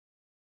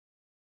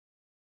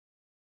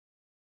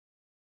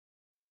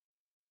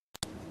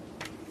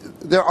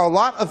there are a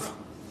lot of,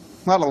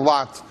 not a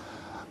lot,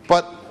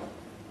 but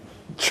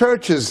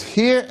churches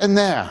here and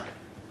there,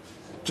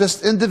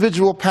 just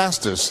individual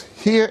pastors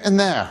here and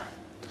there,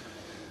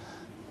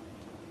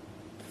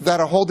 that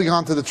are holding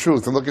on to the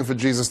truth and looking for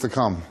Jesus to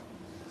come,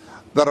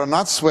 that are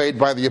not swayed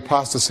by the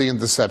apostasy and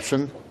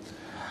deception.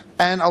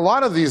 And a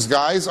lot of these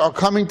guys are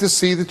coming to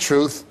see the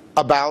truth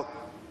about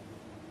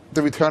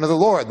the return of the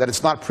Lord, that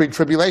it's not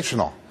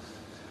pre-tribulational.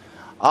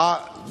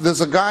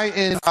 There's a guy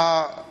in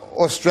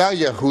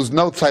Australia whose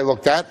notes I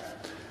looked at.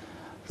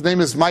 His name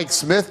is Mike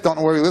Smith. Don't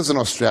know where he lives in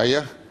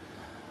Australia.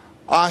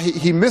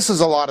 He misses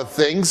a lot of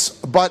things,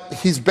 but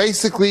he's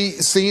basically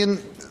seeing,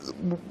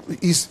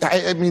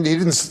 I mean, he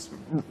didn't,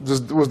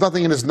 there was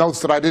nothing in his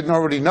notes that I didn't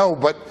already know,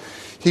 but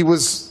he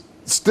was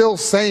still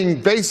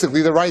saying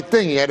basically the right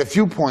thing. He had a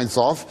few points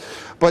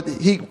off, but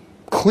he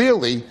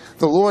clearly,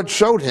 the Lord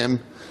showed him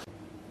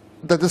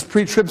that this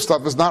pre-trib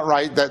stuff is not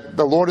right, that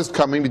the Lord is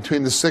coming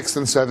between the 6th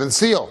and 7th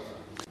seal.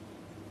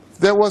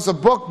 There was a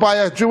book by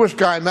a Jewish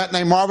guy I met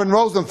named Marvin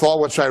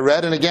Rosenthal, which I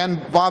read, and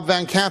again, Bob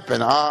Van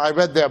Kampen. I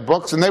read their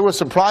books, and they were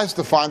surprised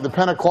to find the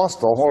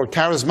Pentecostal, or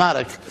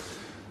charismatic,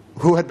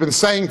 who had been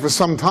saying for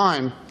some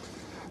time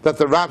that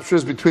the rapture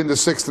is between the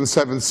 6th and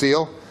 7th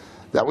seal,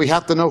 that we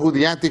have to know who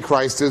the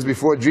Antichrist is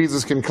before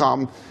Jesus can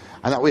come,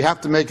 and that we have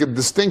to make a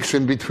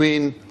distinction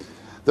between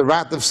the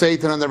wrath of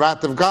Satan and the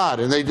wrath of God.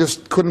 And they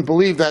just couldn't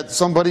believe that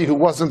somebody who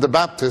wasn't a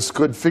Baptist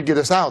could figure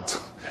this out,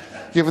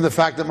 given the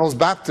fact that most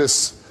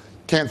Baptists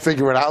can't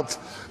figure it out.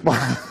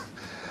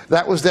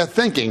 That was their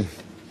thinking.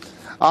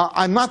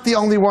 I'm not the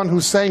only one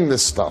who's saying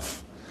this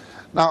stuff.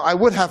 Now, I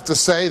would have to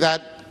say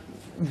that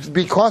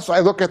because I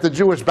look at the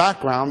Jewish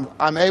background,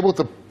 I'm able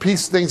to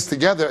piece things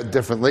together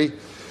differently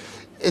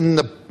in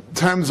the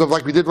terms of,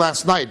 like we did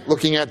last night,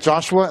 looking at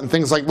Joshua and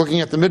things like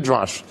looking at the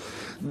Midrash.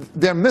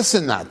 They're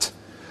missing that.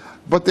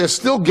 But they're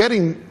still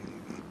getting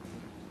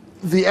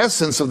the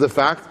essence of the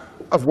fact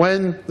of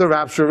when the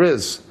rapture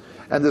is.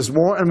 And there's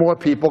more and more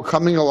people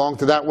coming along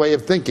to that way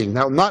of thinking.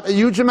 Now, not a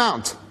huge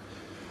amount,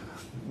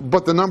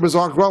 but the numbers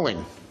are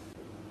growing.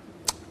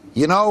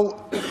 You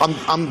know,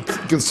 I'm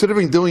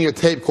considering doing a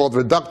tape called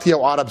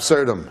Reductio ad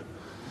absurdum.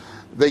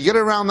 They get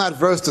around that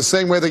verse the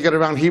same way they get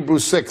around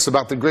Hebrews 6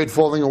 about the great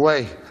falling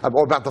away,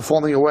 or about the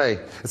falling away.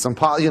 It's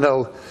impossible, you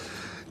know,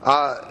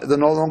 there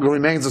no longer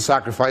remains a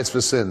sacrifice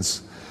for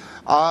sins.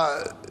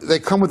 They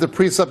come with a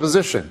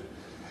presupposition.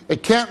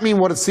 It can't mean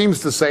what it seems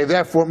to say,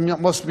 therefore it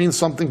must mean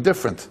something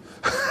different.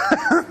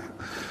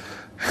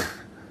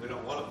 We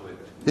don't want to believe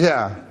it.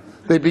 Yeah.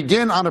 They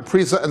begin on a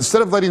presupposition.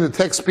 Instead of letting the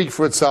text speak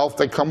for itself,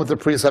 they come with a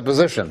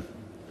presupposition.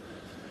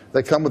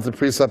 They come with the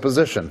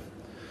presupposition.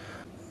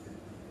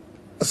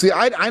 See,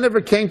 I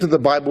never came to the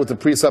Bible with the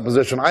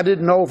presupposition. I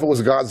didn't know if it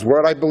was God's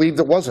word. I believed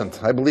it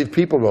wasn't. I believed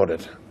people wrote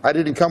it. I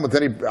didn't come with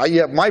any,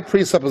 my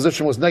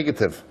presupposition was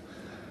negative.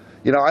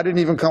 You know, I didn't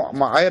even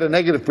come, I had a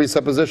negative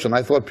presupposition.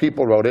 I thought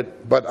people wrote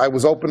it, but I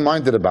was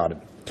open-minded about it.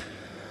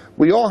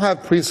 We all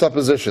have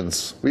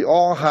presuppositions. We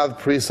all have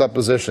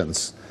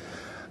presuppositions.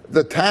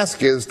 The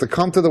task is to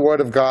come to the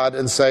Word of God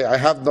and say, I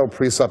have no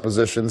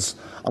presuppositions.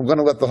 I'm going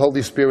to let the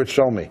Holy Spirit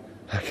show me.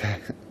 Okay?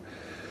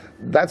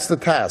 That's the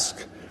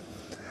task.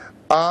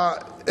 And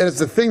it's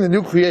the thing the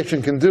new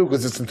creation can do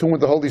because it's in tune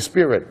with the Holy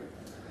Spirit.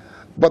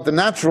 But the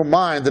natural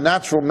mind, the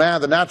natural man,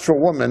 the natural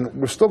woman,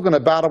 we're still going to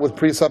battle with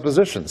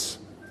presuppositions.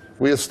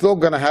 We are still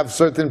going to have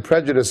certain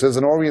prejudices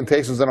and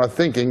orientations in our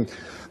thinking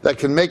that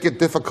can make it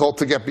difficult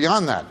to get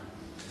beyond that.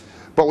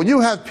 But when you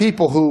have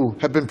people who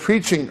have been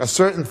preaching a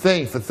certain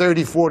thing for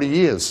 30, 40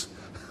 years,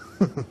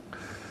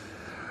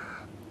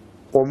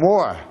 or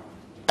more,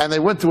 and they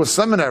went to a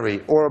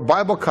seminary or a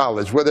Bible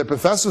college where their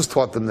professors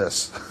taught them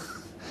this,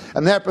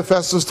 and their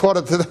professors taught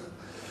it to them,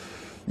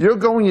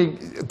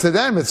 to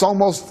them it's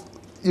almost,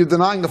 you're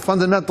denying the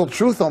fundamental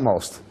truth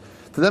almost.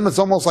 To them it's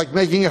almost like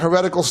making a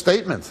heretical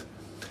statement.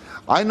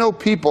 I know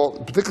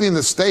people, particularly in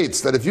the States,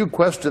 that if you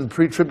question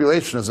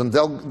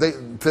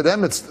pre-tribulationism, to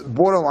them it's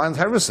borderline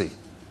heresy.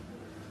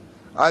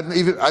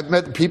 I've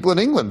met people in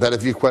England that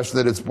if you question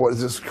it, it's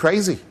just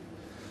crazy.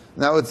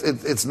 Now,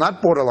 it's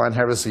not borderline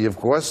heresy, of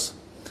course.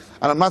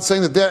 And I'm not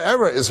saying that their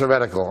error is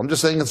heretical. I'm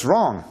just saying it's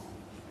wrong.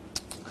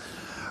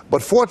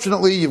 But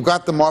fortunately, you've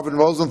got the Marvin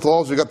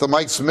Rosenthals, you've got the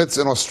Mike Smiths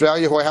in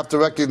Australia, who I have to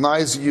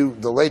recognize,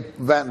 the late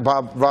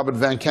Robert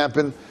Van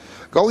Kampen,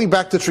 going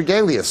back to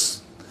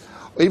Tregalius.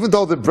 Even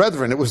though the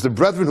brethren, it was the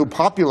brethren who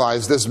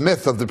popularized this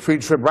myth of the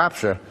pre-trib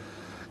rapture,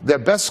 their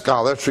best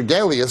scholar,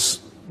 Tregalius,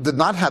 did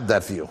not have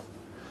that view.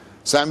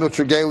 Samuel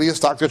Tregalius,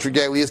 Dr.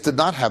 Tregalius, did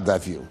not have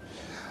that view.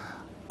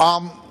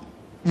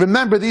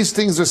 Remember, these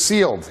things are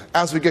sealed.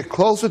 As we get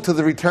closer to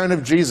the return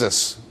of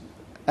Jesus,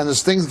 and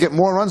as things get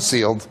more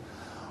unsealed,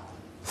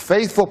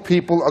 faithful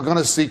people are going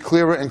to see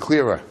clearer and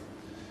clearer.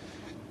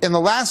 In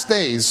the last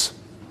days,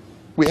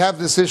 we have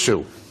this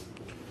issue.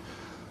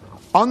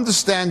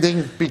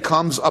 Understanding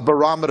becomes a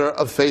barometer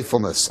of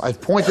faithfulness. I've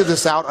pointed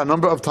this out a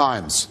number of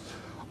times.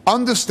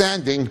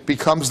 Understanding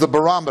becomes the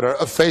barometer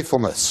of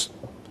faithfulness.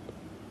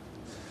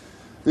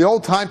 The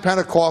old-time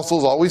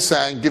Pentecostals always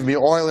sang, give me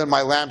oil in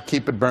my lamp,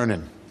 keep it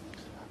burning.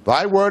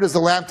 Thy word is a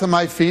lamp to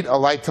my feet, a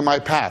light to my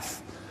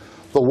path.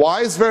 The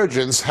wise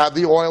virgins had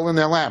the oil in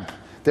their lamp.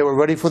 They were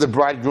ready for the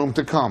bridegroom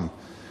to come.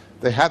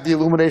 They had the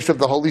illumination of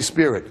the Holy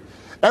Spirit.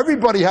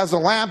 Everybody has a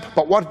lamp,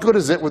 but what good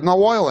is it with no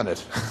oil in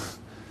it?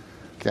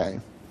 Okay.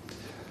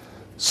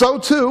 So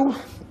too,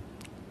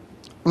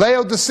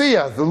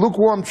 Laodicea, the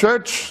lukewarm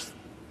church,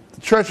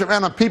 the church that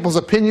ran on people's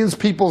opinions,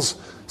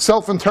 people's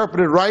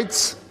self-interpreted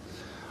rights.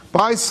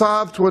 Buy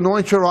salve to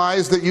anoint your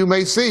eyes that you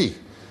may see.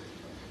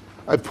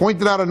 I've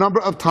pointed out a number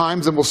of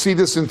times, and we'll see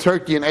this in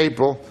Turkey in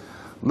April,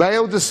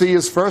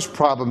 Laodicea's first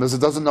problem is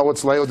it doesn't know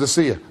it's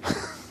Laodicea.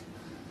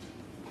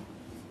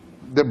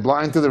 They're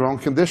blind to their own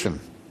condition.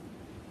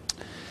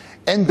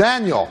 And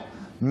Daniel,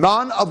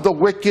 none of the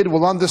wicked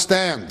will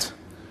understand.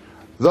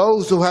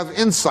 Those who have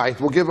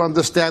insight will give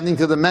understanding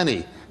to the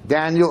many.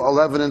 Daniel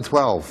 11 and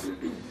 12.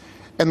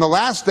 In the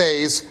last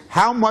days,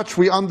 how much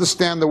we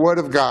understand the Word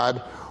of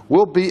God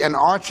will be an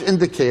arch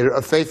indicator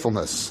of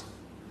faithfulness.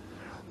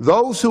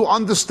 Those who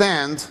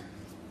understand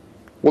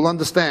will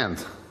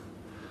understand,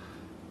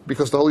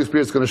 because the Holy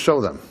Spirit is going to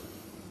show them.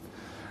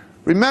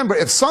 Remember,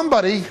 if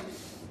somebody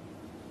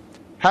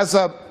has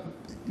a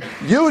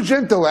huge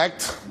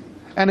intellect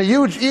and a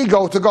huge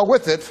ego to go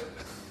with it,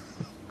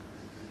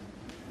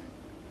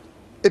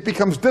 it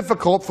becomes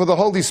difficult for the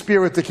Holy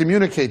Spirit to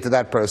communicate to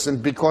that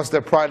person because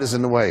their pride is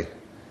in the way.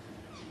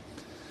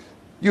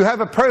 You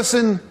have a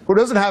person who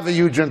doesn't have a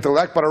huge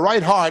intellect but a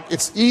right heart,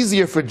 it's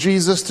easier for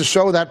Jesus to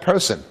show that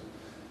person.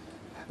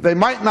 They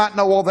might not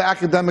know all the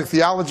academic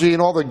theology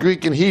and all the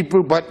Greek and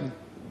Hebrew, but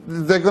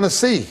they're going to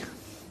see.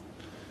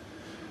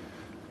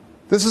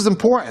 This is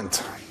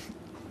important.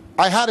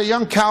 I had a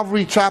young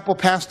Calvary Chapel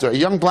pastor, a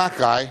young black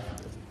guy,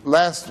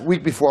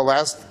 week before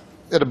last,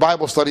 at a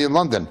Bible study in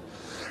London.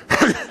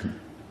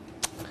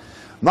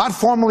 Not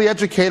formally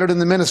educated in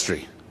the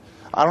ministry.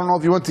 I don't know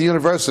if he went to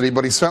university,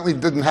 but he certainly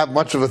didn't have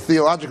much of a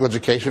theological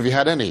education, if he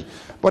had any.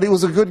 But he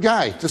was a good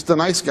guy, just a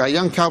nice guy,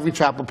 young Calvary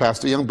Chapel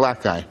pastor, young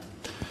black guy.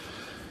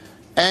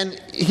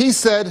 And he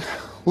said,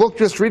 look,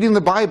 just reading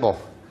the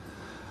Bible,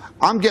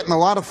 I'm getting a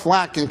lot of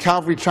flack in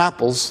Calvary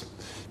chapels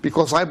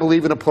because I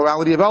believe in a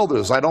plurality of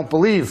elders. I don't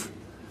believe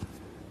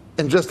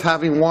in just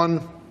having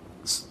one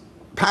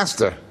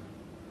pastor.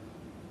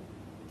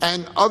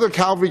 And other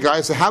Calvary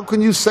guys said, how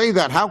can you say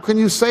that? How can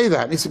you say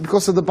that? And he said,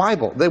 because of the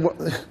Bible.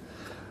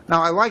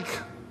 Now, I like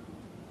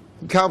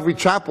Calvary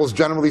chapels,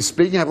 generally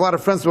speaking. I have a lot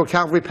of friends who are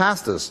Calvary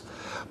pastors.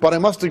 But I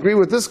must agree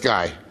with this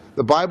guy.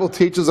 The Bible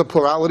teaches a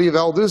plurality of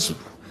elders,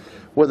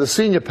 where the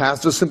senior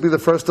pastor is simply the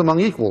first among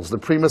equals, the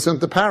primus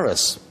inter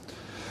pares.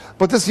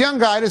 But this young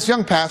guy, this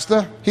young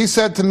pastor, he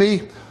said to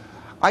me,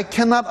 I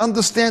cannot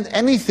understand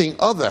anything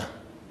other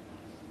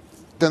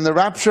than the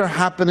rapture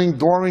happening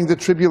during the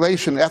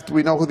tribulation after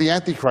we know who the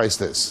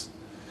Antichrist is.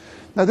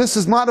 Now, this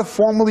is not a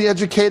formally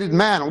educated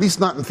man, at least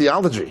not in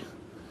theology.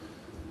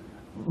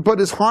 But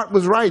his heart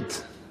was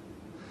right.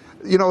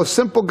 You know, a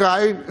simple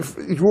guy,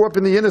 he grew up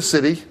in the inner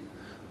city,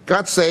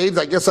 got saved,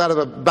 I guess out of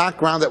a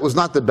background that was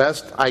not the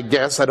best, I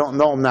guess. I don't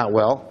know him that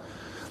well.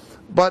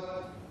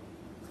 But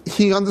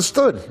he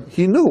understood.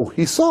 He knew.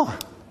 He saw.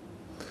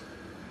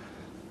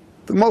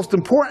 The most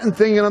important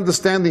thing in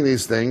understanding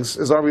these things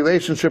is our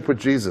relationship with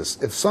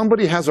Jesus. If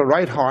somebody has a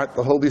right heart,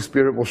 the Holy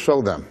Spirit will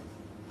show them.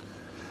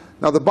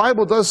 Now, the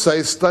Bible does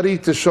say, study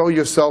to show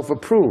yourself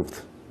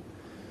approved.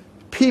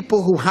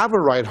 People who have a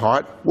right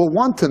heart will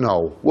want to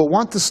know, will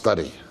want to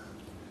study.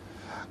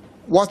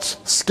 What's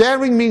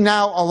scaring me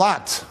now a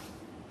lot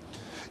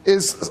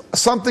is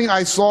something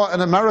I saw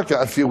in America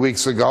a few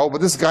weeks ago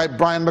with this guy,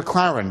 Brian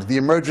McLaren, the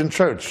Emergent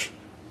Church.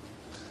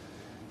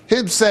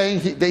 Him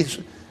saying,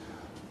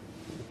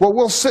 well,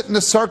 we'll sit in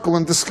a circle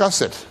and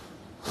discuss it.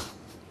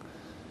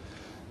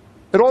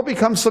 It all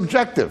becomes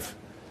subjective.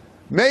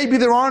 Maybe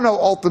there are no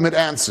ultimate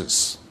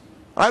answers.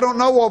 I don't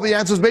know all the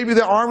answers. Maybe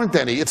there aren't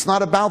any. It's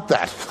not about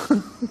that.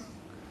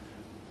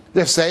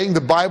 They're saying the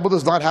Bible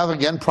does not have,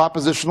 again,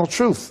 propositional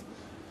truth.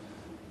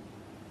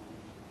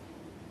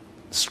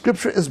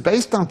 Scripture is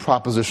based on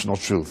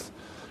propositional truth.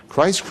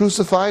 Christ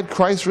crucified,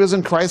 Christ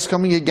risen, Christ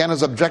coming again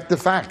as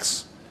objective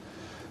facts.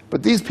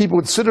 But these people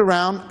would sit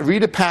around,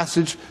 read a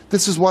passage,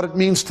 this is what it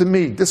means to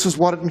me, this is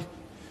what it means.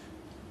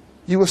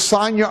 You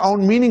assign your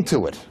own meaning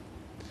to it.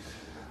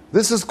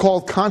 This is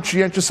called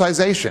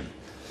conscientiousization.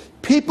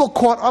 People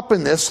caught up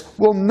in this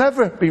will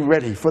never be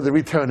ready for the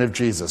return of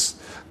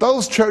Jesus.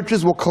 Those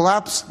churches will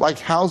collapse like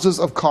houses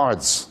of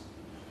cards.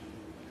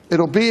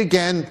 It'll be,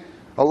 again,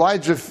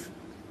 Elijah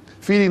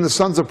feeding the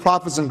sons of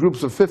prophets in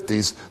groups of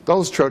 50s.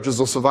 Those churches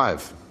will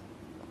survive.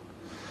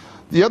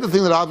 The other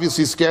thing that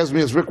obviously scares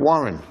me is Rick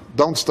Warren.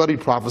 Don't study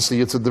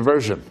prophecy, it's a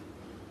diversion.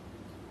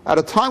 At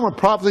a time when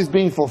prophecy is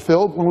being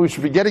fulfilled, when we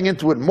should be getting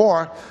into it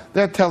more,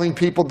 they're telling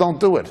people don't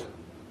do it.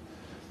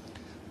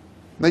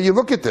 Now you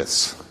look at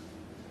this.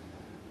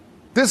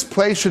 This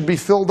place should be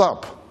filled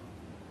up.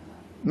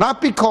 Not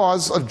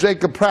because of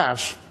Jacob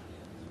Prasch,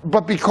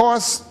 but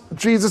because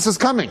Jesus is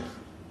coming.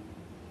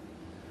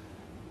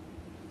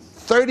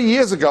 30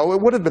 years ago,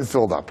 it would have been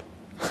filled up.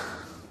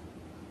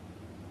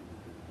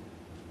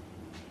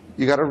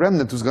 You got a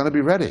remnant who's going to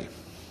be ready.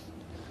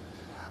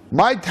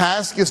 My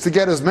task is to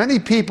get as many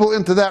people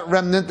into that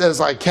remnant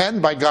as I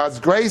can by God's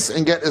grace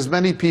and get as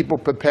many people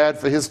prepared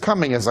for His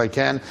coming as I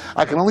can.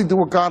 I can only do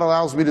what God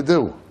allows me to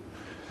do.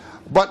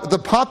 But the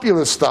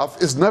popular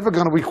stuff is never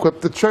going to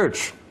equip the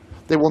church.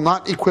 They will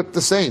not equip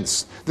the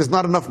saints. There's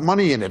not enough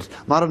money in it,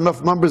 not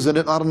enough numbers in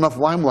it, not enough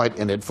limelight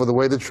in it for the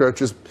way the church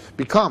has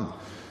become.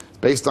 It's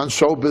based on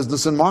show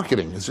business and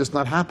marketing. It's just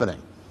not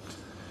happening.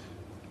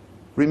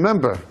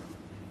 Remember,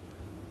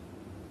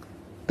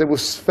 they were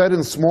fed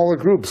in smaller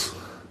groups.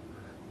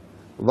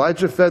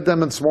 Elijah fed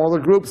them in smaller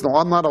groups. No,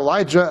 I'm not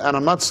Elijah, and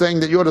I'm not saying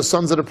that you're the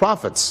sons of the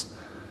prophets.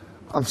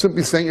 I'm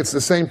simply saying it's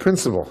the same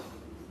principle.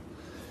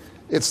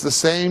 It's the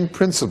same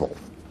principle.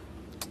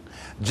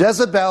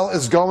 Jezebel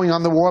is going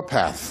on the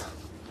warpath.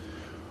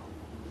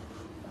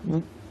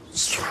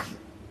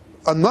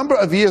 A number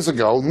of years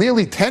ago,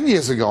 nearly 10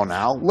 years ago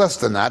now, less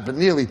than that, but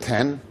nearly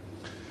 10,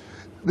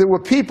 there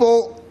were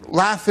people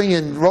laughing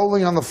and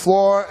rolling on the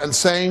floor and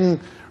saying,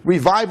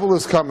 revival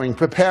is coming,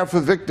 prepare for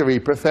victory,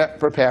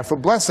 prepare for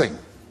blessing.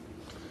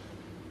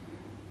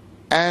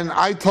 And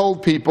I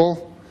told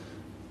people,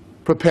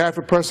 prepare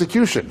for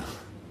persecution.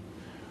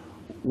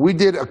 We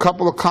did a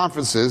couple of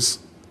conferences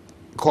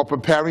called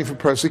Preparing for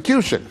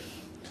Persecution.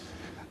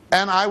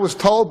 And I was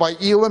told by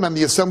Elam and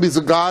the Assemblies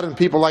of God and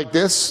people like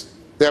this,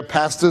 their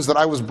pastors, that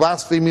I was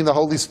blaspheming the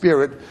Holy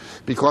Spirit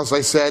because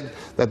I said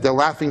that their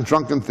laughing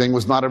drunken thing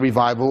was not a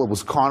revival. It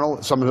was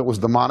carnal, some of it was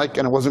demonic,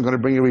 and it wasn't going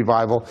to bring a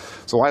revival.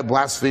 So I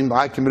blasphemed,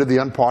 I committed the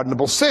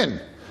unpardonable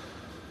sin.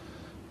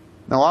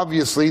 Now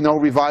obviously no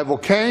revival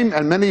came,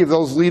 and many of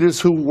those leaders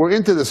who were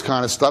into this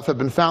kind of stuff have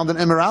been found in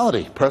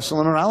immorality,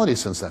 personal immorality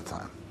since that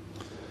time.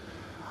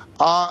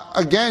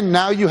 Again,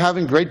 now you have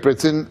in Great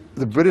Britain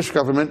the British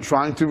government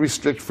trying to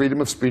restrict freedom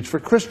of speech for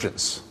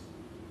Christians.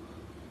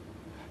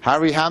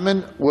 Harry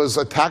Hammond was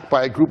attacked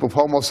by a group of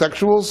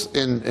homosexuals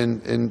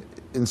in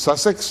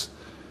Sussex.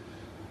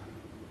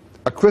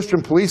 A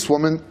Christian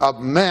policewoman, a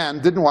man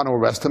didn't want to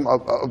arrest him.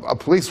 A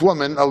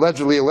policewoman,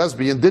 allegedly a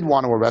lesbian, did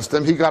want to arrest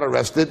him. He got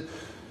arrested.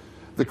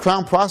 The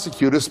Crown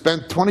prosecutor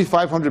spent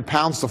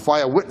 £2,500 to fly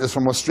a witness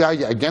from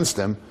Australia against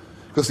him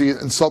because he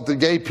insulted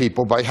gay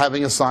people by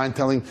having a sign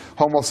telling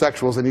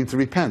homosexuals they need to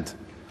repent.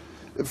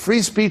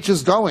 Free speech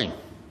is going.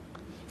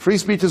 Free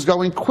speech is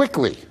going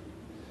quickly.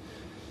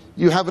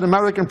 You have an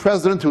American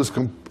president who's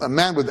a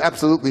man with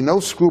absolutely no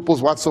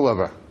scruples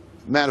whatsoever,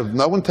 a man of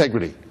no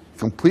integrity,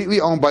 completely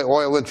owned by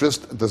oil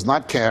interest, does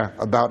not care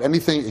about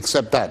anything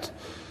except that.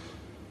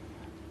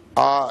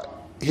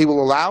 He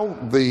will allow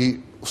the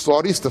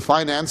Saudis to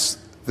finance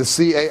the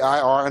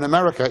CAIR in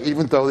America,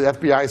 even though the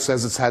FBI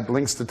says it's had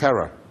links to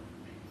terror.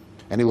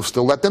 And he will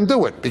still let them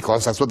do it,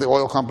 because that's what the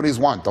oil companies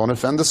want. Don't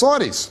offend the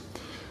Saudis.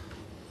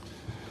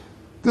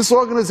 This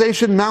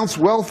organization mounts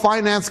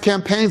well-financed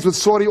campaigns with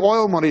Saudi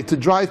oil money to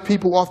drive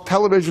people off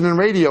television and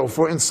radio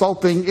for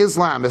insulting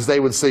Islam, as they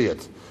would see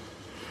it.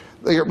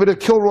 They got rid of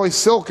Kilroy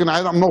Silk, and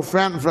I'm no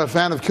fan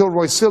of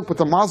Kilroy Silk, but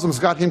the Muslims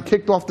got him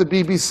kicked off the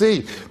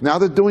BBC. Now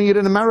they're doing it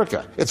in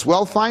America. It's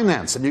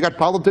well-financed, and you got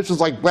politicians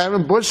like Blair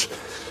and Bush.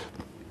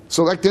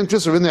 Select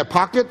interests are in their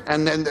pocket,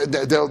 and then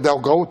they'll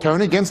go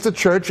turn against the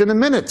church in a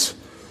minute.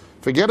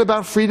 Forget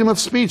about freedom of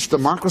speech.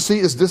 Democracy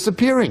is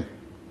disappearing.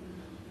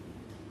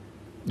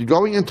 You're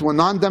going into a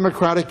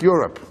non-democratic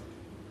Europe.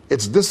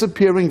 It's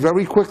disappearing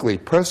very quickly.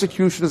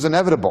 Persecution is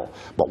inevitable.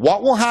 But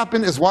what will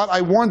happen is what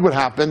I warned would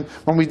happen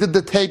when we did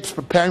the tapes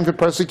preparing for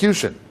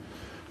persecution.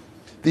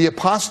 The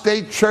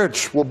apostate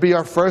church will be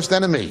our first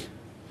enemy.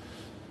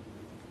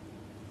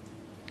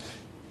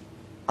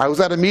 I was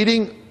at a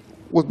meeting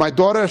with my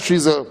daughter.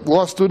 She's a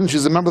law student.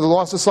 She's a member of the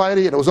Law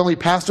Society, and it was only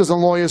pastors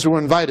and lawyers who were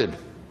invited.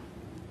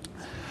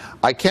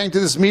 I came to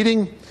this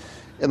meeting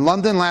in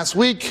London last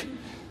week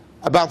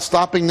about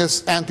stopping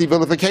this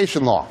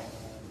anti-vilification law.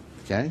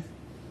 Okay?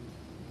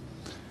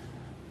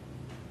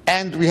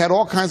 And we had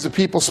all kinds of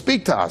people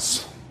speak to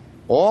us.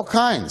 All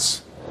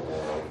kinds.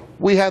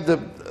 We had a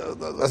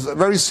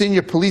very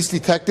senior police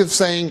detective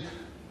saying,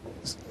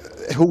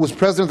 who was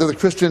president of the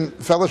Christian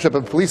Fellowship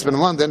of Policemen in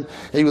London.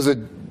 He was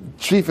a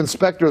chief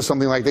inspector or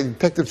something like that,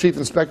 detective chief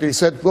inspector. He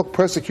said, look,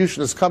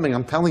 persecution is coming.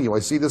 I'm telling you, I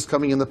see this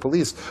coming in the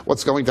police.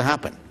 What's going to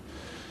happen?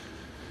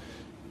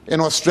 In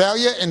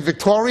Australia, in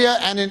Victoria,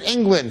 and in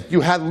England,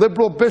 you had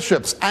liberal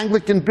bishops,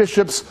 Anglican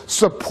bishops,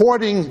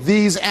 supporting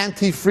these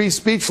anti-free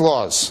speech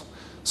laws.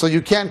 So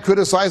you can't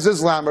criticize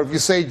Islam, or if you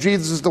say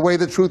Jesus is the way,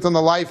 the truth, and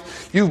the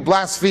life, you've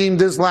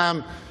blasphemed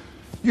Islam.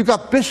 You've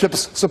got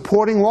bishops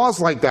supporting laws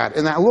like that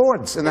in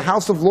the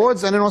House of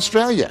Lords and in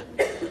Australia.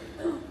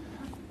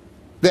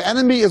 The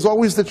enemy is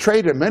always the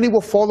traitor. Many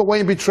will fall away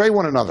and betray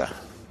one another.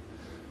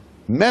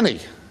 Many.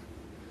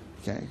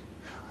 Okay?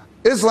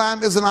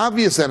 Islam is an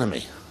obvious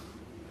enemy.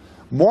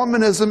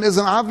 Mormonism is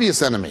an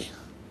obvious enemy.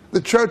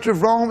 The Church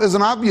of Rome is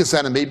an obvious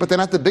enemy, but they're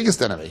not the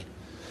biggest enemy.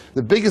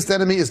 The biggest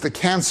enemy is the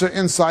cancer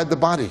inside the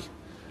body.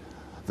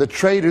 The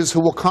traitors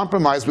who will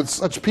compromise with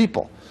such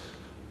people,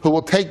 who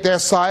will take their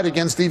side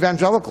against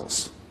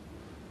evangelicals.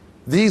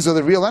 These are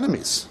the real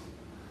enemies.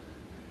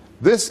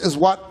 This is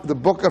what the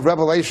book of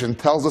Revelation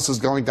tells us is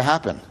going to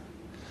happen.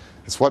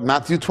 It's what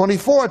Matthew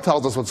 24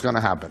 tells us what's going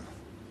to happen.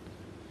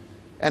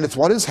 And it's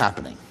what is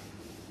happening.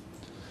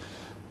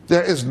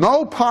 There is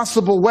no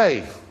possible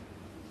way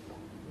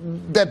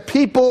that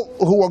people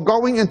who are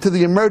going into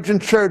the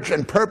emergent church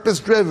and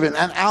purpose-driven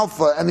and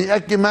alpha and the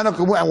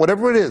ecumenical and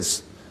whatever it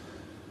is,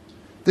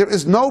 there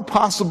is no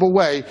possible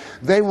way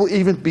they will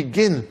even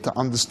begin to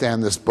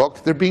understand this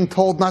book. They're being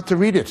told not to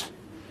read it.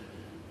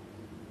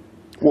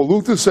 Well,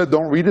 Luther said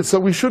don't read it,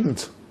 so we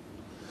shouldn't.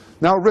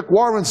 Now Rick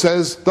Warren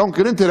says don't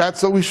get into that,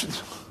 so we should.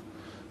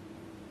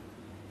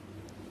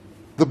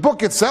 The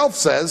book itself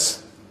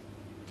says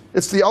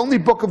it's the only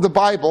book of the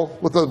Bible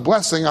with a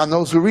blessing on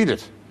those who read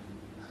it.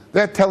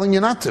 They're telling you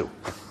not to.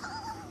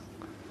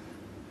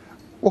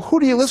 Well, who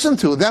do you listen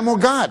to, them or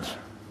God?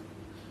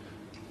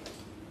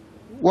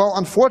 Well,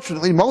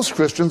 unfortunately, most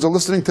Christians are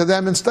listening to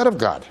them instead of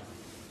God.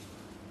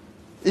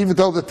 Even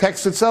though the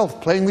text itself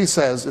plainly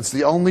says it's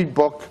the only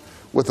book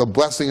with a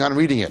blessing on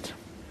reading it.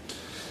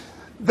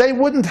 They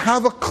wouldn't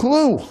have a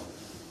clue.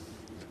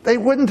 They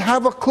wouldn't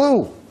have a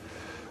clue.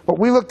 What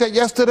we looked at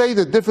yesterday,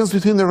 the difference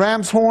between the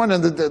ram's horn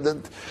and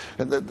the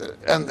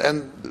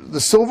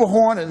silver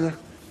horn, and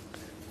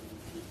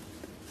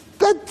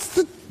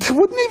that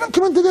wouldn't even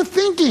come into their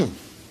thinking.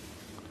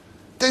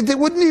 They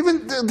wouldn't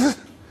even,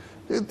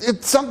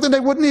 it's something they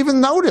wouldn't even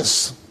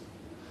notice.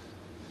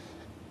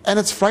 And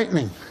it's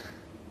frightening.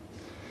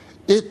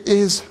 It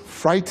is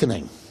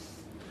frightening.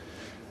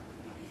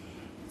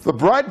 The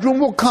bridegroom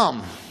will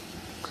come.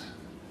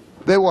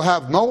 They will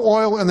have no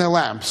oil in their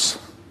lamps.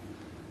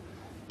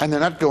 And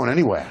they're not going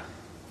anywhere.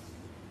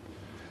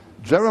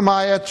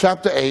 Jeremiah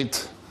chapter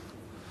 8,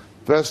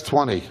 verse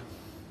 20.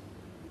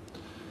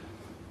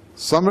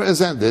 Summer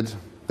is ended,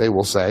 they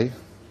will say.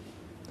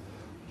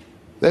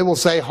 They will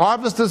say,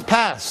 harvest is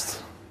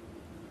past.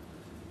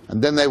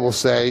 And then they will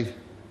say,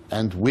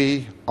 and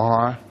we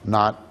are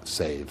not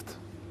saved.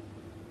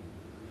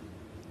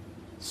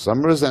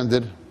 Summer is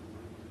ended,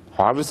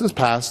 harvest is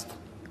past,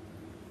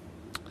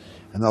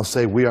 and they'll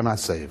say, we are not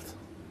saved.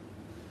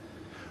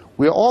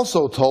 We are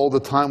also told the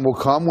time will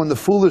come when the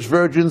foolish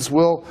virgins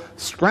will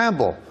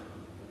scramble,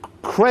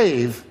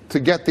 crave to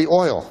get the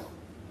oil.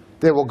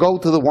 They will go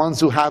to the ones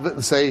who have it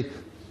and say,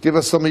 give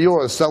us some of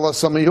yours, sell us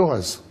some of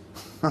yours.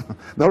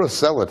 Notice,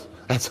 sell it.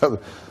 That's how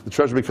the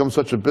church becomes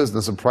such a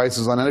business and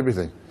prices on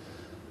everything.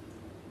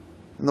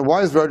 And the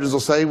wise virgins will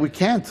say, we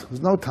can't,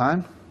 there's no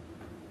time.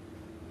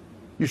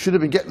 You should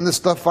have been getting this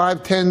stuff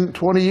 5, 10,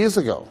 20 years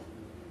ago.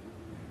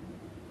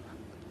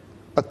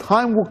 A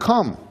time will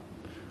come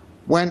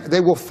when they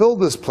will fill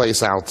this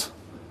place out,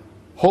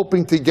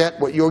 hoping to get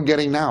what you're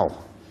getting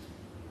now.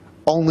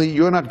 Only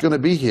you're not going to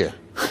be here.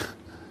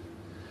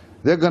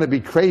 They're going to be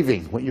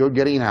craving what you're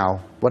getting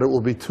now, but it will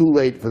be too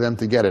late for them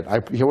to get it.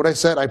 Hear what I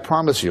said? I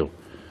promise you.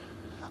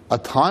 A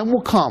time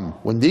will come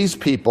when these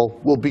people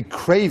will be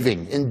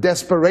craving in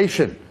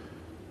desperation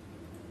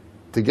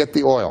to get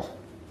the oil,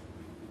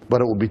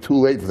 but it will be too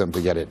late for them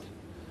to get it.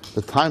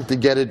 The time to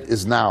get it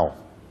is now,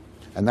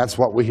 and that's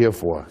what we're here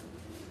for.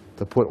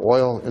 To put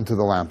oil into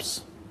the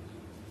lamps.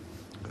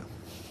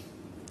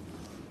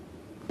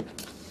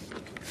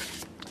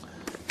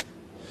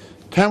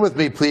 Turn with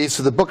me, please,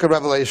 to the book of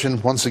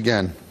Revelation once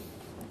again.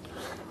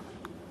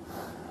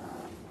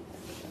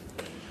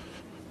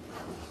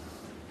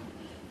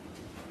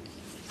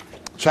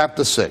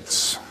 Chapter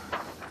 6.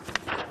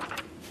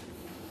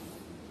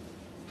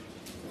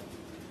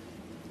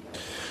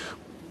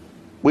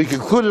 We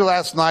concluded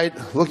last night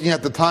looking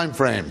at the time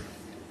frame.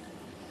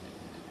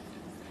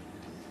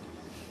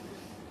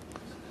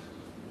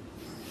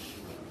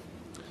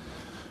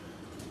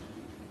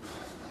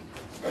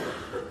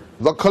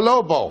 The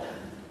kolobo.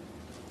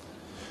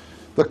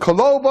 The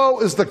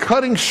kolobo is the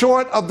cutting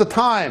short of the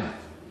time.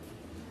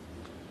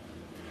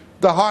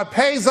 The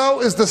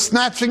harpazo is the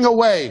snatching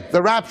away,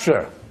 the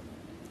rapture.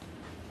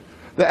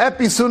 The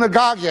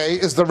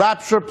episunagage is the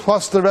rapture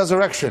plus the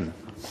resurrection,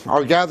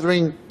 our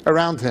gathering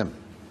around him.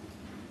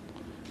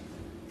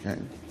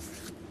 Okay.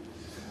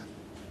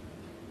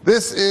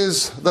 This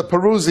is the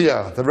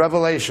parousia, the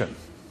revelation.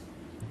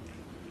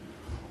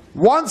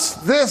 Once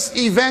this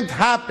event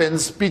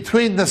happens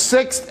between the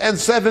 6th and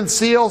 7th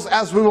seals,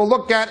 as we will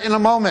look at in a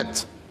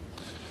moment,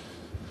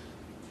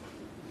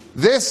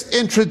 this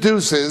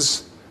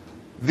introduces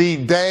the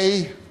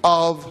day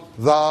of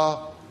the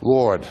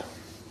Lord.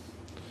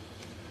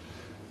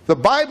 The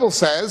Bible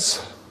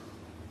says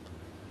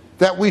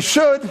that we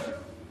should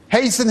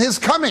hasten his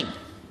coming.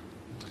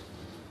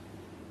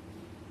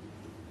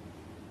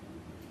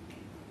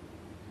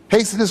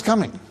 Hasten his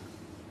coming.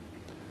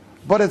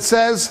 But it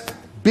says,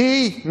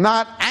 be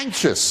not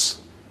anxious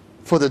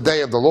for the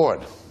day of the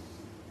Lord.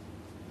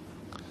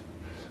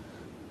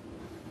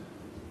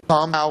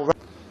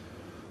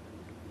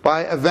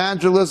 By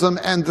evangelism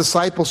and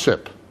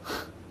discipleship.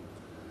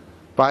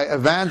 By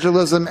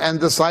evangelism and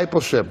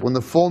discipleship, when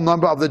the full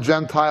number of the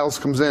Gentiles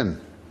comes in.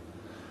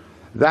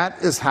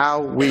 That is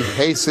how we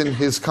hasten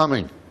his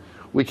coming.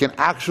 We can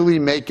actually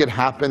make it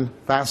happen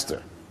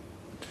faster.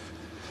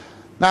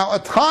 Now, a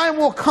time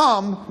will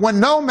come when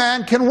no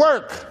man can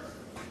work.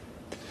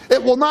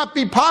 It will not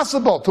be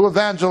possible to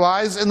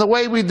evangelize in the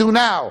way we do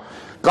now.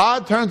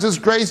 God turns His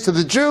grace to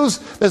the Jews.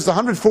 There's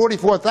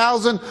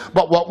 144,000,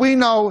 but what we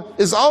know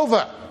is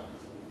over.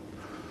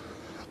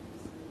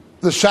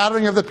 The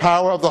shattering of the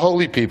power of the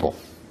holy people.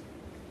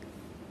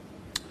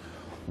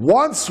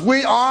 Once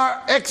we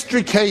are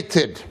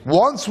extricated,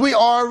 once we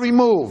are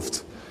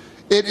removed,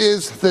 it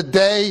is the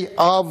day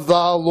of the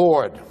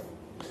Lord.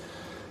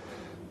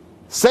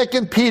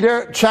 2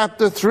 Peter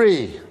chapter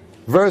 3,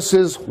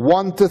 verses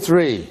 1 to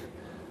 3.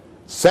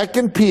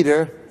 2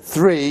 Peter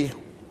 3,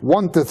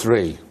 1 to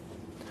 3.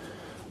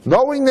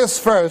 Knowing this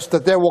first,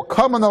 that there will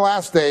come in the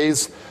last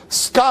days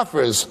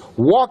scoffers,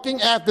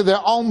 walking after their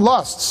own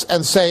lusts,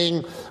 and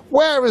saying,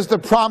 where is the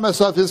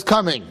promise of His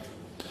coming?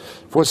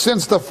 For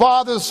since the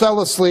fathers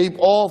fell asleep,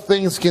 all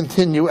things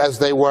continue as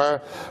they were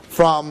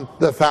from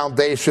the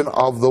foundation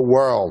of the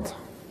world.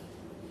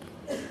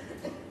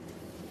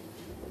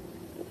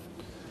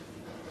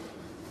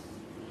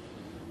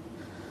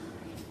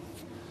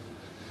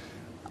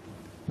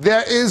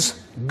 There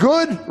is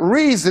good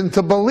reason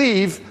to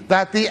believe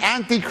that the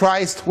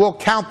Antichrist will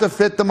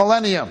counterfeit the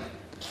millennium.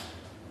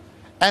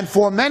 And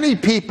for many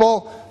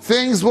people,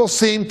 things will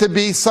seem to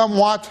be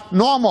somewhat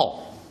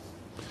normal.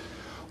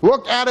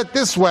 Look at it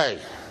this way.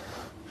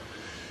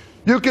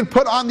 You can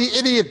put on the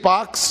idiot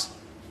box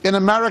in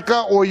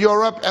America or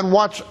Europe and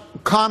watch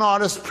con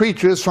artist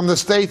preachers from the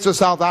States or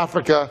South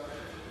Africa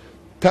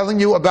telling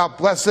you about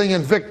blessing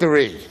and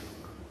victory.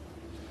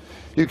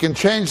 You can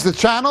change the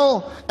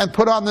channel and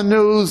put on the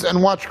news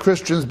and watch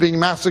Christians being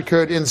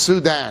massacred in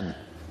Sudan.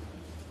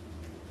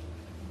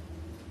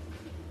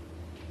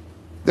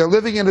 They're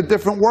living in a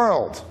different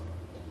world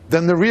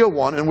than the real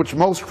one in which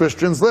most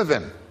Christians live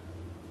in.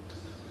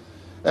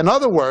 In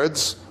other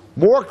words,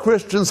 more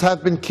Christians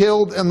have been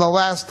killed in the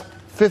last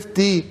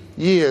 50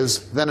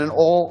 years than in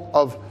all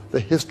of the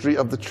history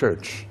of the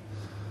church.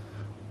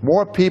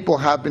 More people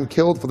have been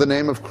killed for the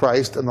name of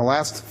Christ in the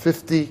last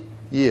 50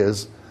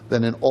 years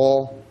than in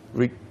all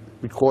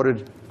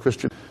recorded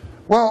Christian.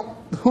 Well,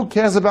 who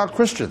cares about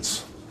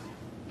Christians?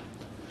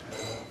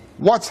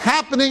 What's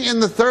happening in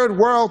the third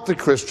world to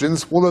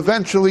Christians will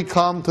eventually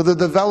come to the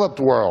developed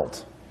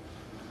world.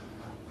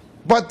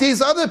 But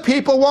these other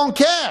people won't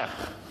care.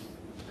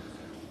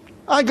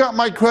 I got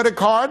my credit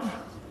card.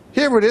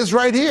 Here it is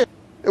right here.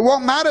 It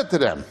won't matter to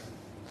them.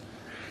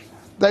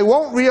 They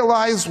won't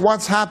realize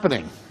what's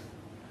happening.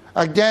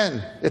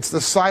 Again, it's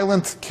the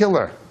silent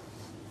killer.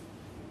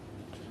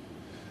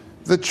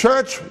 The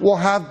church will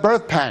have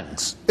birth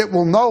pangs. It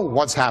will know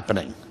what's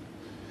happening.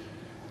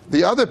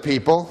 The other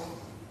people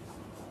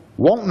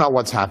won't know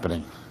what's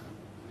happening.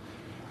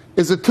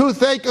 Is a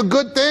toothache a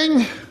good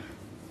thing?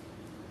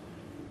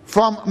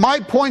 From my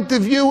point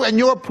of view and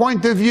your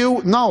point of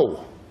view,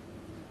 no.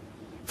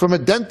 From a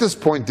dentist's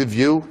point of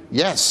view,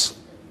 yes.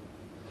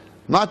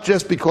 Not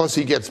just because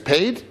he gets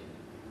paid,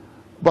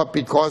 but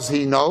because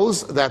he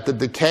knows that the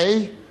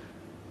decay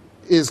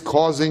is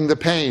causing the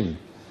pain.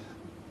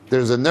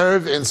 There's a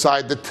nerve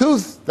inside the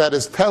tooth that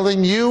is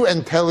telling you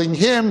and telling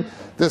him,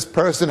 this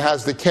person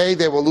has decay,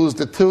 they will lose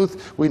the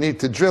tooth, we need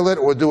to drill it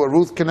or do a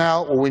root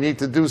canal, or we need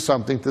to do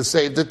something to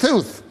save the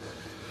tooth.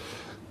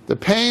 The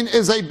pain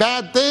is a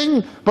bad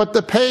thing, but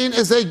the pain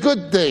is a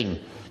good thing.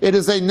 It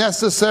is a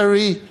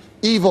necessary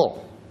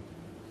evil.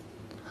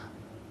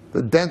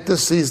 The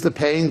dentist sees the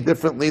pain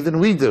differently than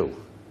we do.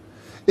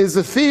 Is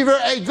the fever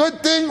a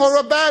good thing or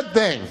a bad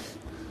thing?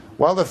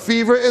 Well, the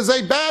fever is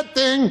a bad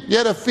thing,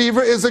 yet a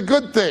fever is a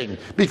good thing,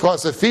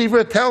 because a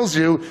fever tells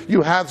you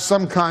you have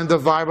some kind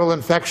of viral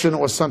infection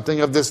or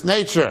something of this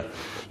nature.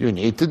 You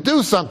need to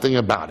do something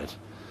about it.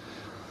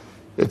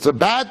 It's a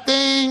bad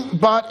thing,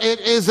 but it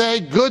is a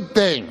good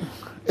thing.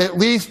 At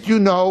least you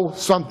know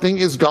something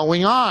is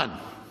going on.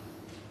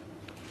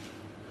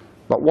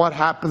 But what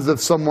happens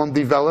if someone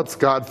develops,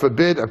 God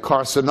forbid, a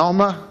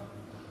carcinoma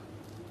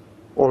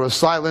or a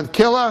silent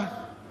killer?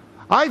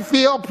 I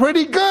feel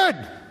pretty good.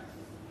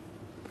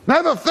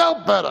 Never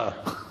felt better.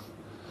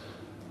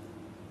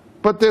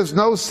 But there's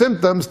no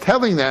symptoms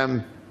telling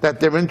them that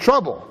they're in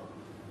trouble.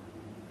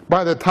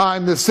 By the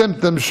time the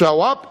symptoms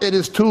show up, it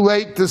is too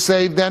late to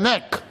save their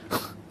neck.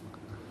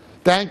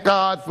 Thank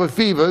God for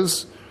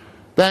fevers.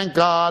 Thank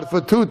God for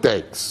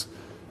toothaches.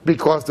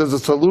 Because there's a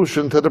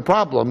solution to the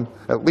problem.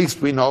 At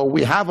least we know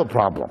we have a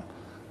problem.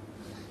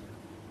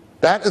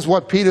 That is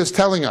what Peter's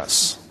telling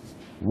us.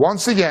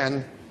 Once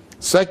again,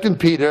 2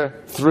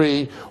 Peter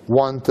 3,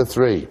 1 to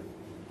 3.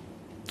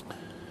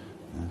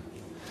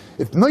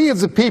 If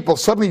millions of people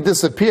suddenly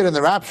disappeared in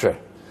the rapture,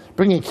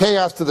 bringing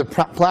chaos to the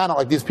planet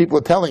like these people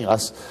are telling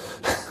us,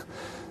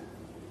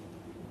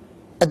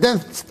 and then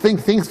think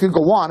things could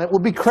go on, it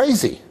would be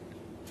crazy.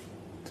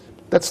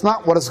 That's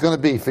not what it's going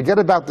to be. Forget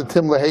about the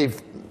Tim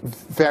LaHaye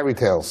fairy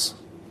tales.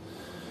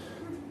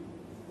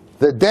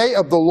 The day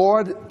of the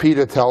Lord,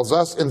 Peter tells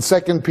us in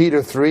 2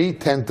 Peter 3,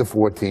 10 to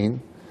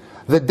 14,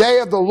 the day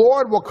of the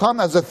Lord will come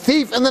as a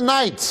thief in the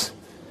night,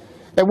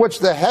 in which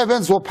the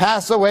heavens will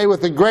pass away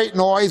with a great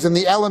noise and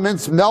the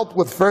elements melt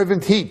with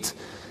fervent heat.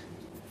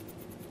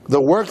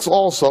 The works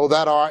also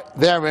that are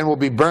therein will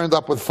be burned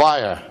up with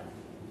fire.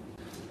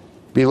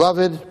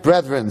 Beloved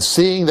brethren,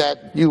 seeing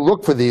that you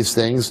look for these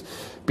things,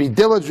 be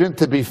diligent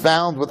to be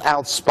found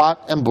without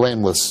spot and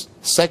blameless.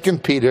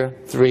 2 Peter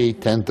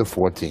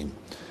 3:10-14.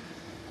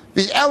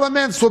 The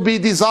elements will be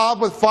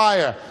dissolved with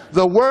fire.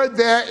 The word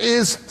there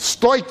is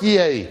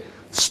stoichia.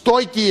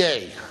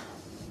 Stoichia.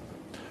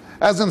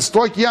 As in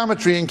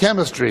stoichiometry in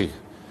chemistry.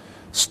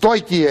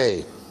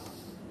 Stoichia.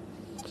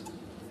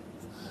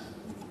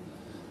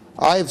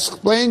 I have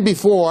explained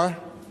before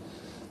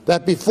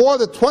that before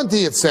the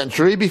 20th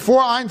century,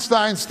 before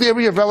Einstein's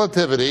theory of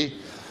relativity,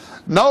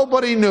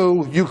 nobody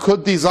knew you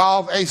could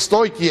dissolve a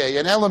stoichia,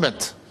 an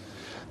element.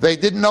 They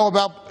didn't know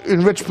about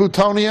enriched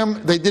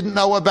plutonium. They didn't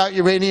know about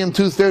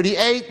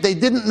uranium-238. They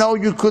didn't know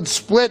you could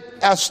split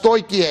a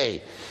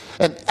stoichia.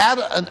 A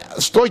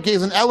stoichia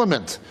is an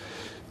element.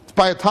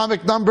 By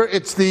atomic number,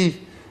 it's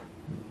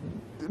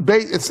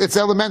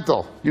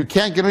elemental. You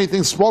can't get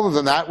anything smaller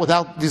than that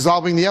without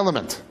dissolving the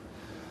element.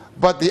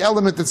 But the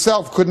element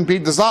itself couldn't be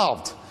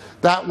dissolved.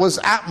 That was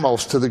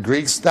atmos to the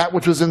Greeks, that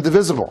which was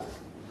indivisible.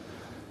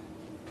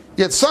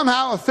 Yet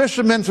somehow a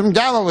fisherman from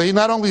Galilee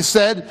not only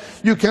said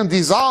you can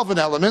dissolve an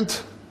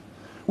element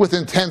with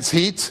intense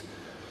heat,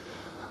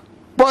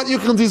 but you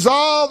can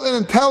dissolve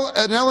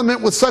an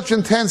element with such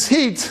intense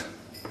heat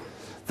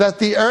that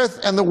the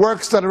earth and the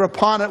works that are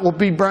upon it will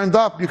be burned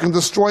up. You can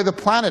destroy the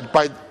planet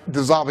by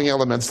dissolving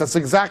elements. That's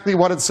exactly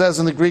what it says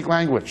in the Greek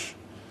language.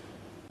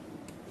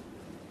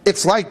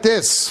 It's like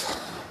this.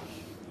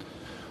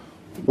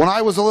 When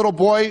I was a little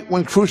boy,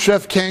 when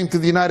Khrushchev came to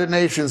the United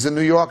Nations in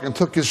New York and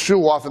took his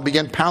shoe off and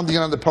began pounding it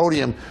on the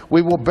podium,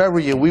 "We will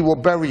bury you, we will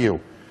bury you."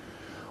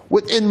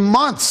 Within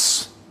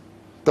months,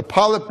 the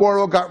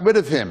Politburo got rid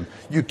of him.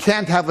 You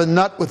can't have a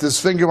nut with his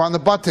finger on the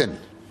button.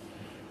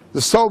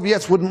 The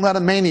Soviets wouldn't let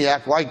a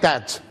maniac like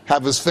that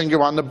have his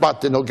finger on the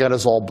button. He'll get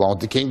us all blown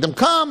to kingdom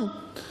come.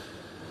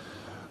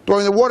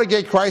 During the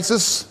Watergate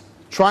crisis,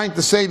 trying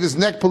to save his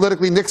neck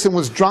politically, Nixon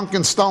was drunk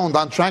and stoned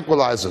on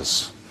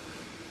tranquilizers.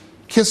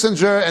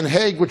 Kissinger and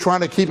Haig were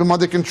trying to keep him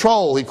under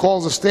control. He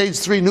calls a stage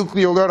 3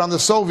 nuclear alert on the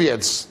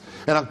Soviets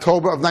in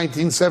October of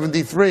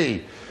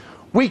 1973.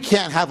 We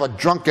can't have a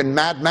drunken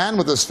madman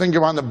with his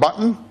finger on the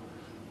button.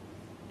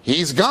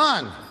 He's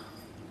gone.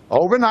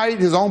 Overnight,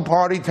 his own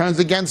party turns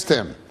against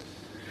him.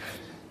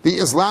 The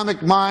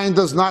Islamic mind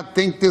does not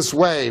think this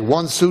way.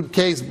 One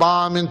suitcase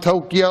bomb in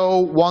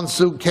Tokyo, one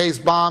suitcase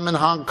bomb in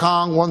Hong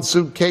Kong, one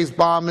suitcase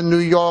bomb in New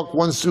York,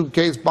 one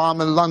suitcase bomb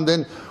in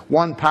London,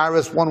 one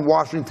Paris, one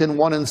Washington,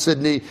 one in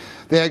Sydney.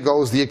 There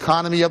goes the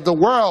economy of the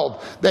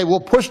world. They will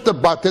push the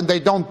button.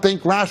 They don't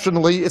think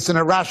rationally. It's an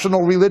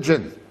irrational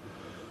religion.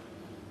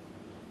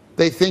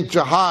 They think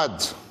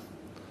jihad.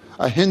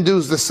 A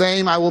Hindu's the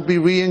same. I will be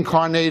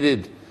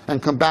reincarnated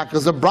and come back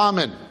as a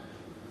Brahmin.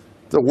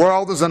 The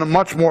world is in a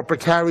much more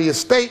precarious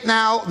state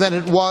now than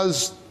it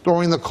was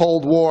during the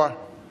Cold War,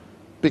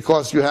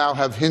 because you now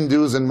have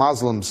Hindus and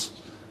Muslims,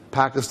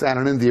 Pakistan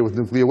and India with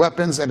nuclear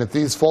weapons, and if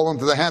these fall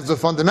into the hands of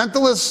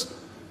fundamentalists,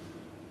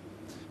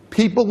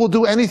 people will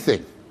do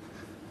anything.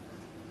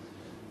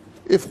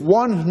 If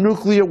one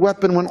nuclear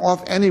weapon went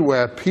off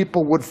anywhere,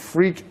 people would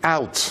freak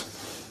out.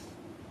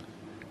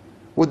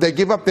 Would they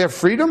give up their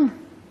freedom?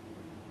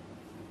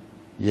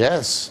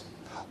 Yes.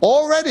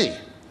 Already.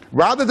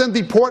 Rather than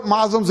deport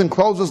Muslims and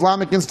close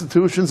Islamic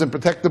institutions and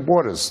protect the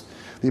borders,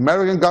 the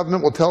American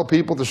government will tell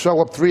people to show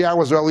up 3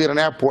 hours early at an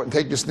airport and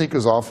take your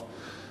sneakers off,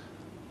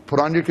 put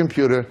on your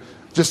computer,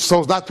 just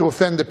so as not to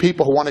offend the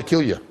people who want to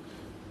kill you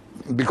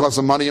because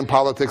of money and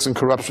politics and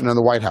corruption in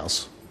the White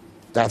House.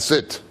 That's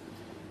it.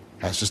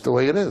 That's just the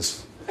way it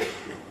is.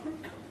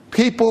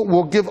 People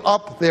will give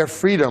up their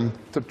freedom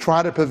to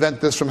try to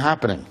prevent this from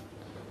happening.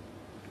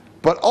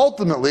 But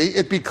ultimately,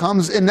 it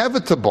becomes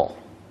inevitable.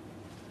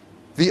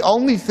 The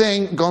only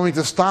thing going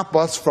to stop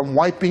us from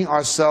wiping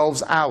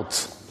ourselves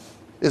out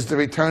is the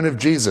return of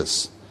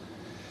Jesus.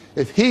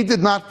 If he did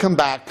not come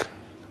back,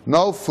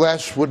 no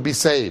flesh would be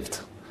saved.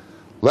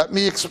 Let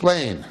me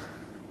explain.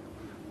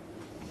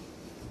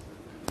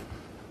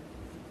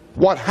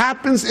 What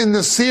happens in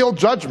the sealed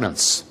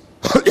judgments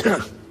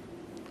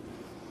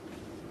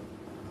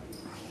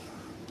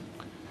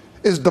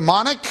is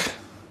demonic.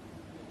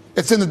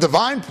 It's in the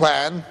divine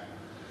plan.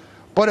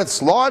 But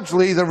it's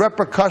largely the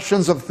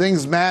repercussions of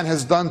things man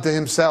has done to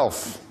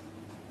himself.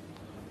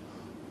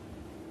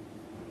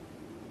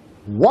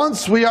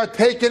 Once we are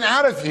taken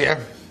out of here,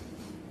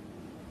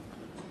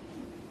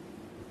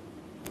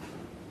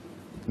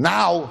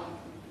 now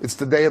it's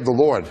the day of the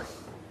Lord.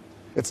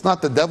 It's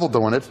not the devil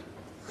doing it.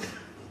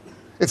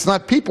 It's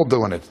not people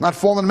doing it. Not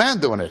fallen man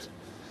doing it.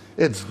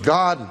 It's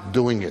God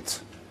doing it.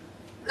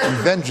 In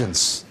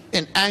vengeance,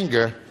 in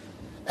anger,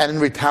 and in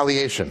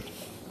retaliation.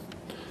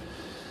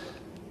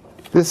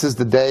 This is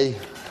the day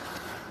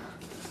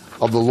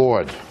of the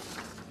Lord.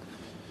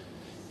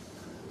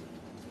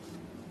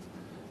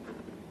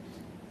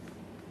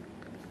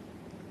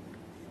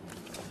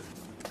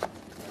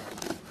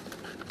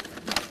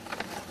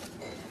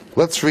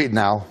 Let's read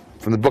now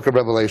from the book of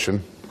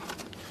Revelation,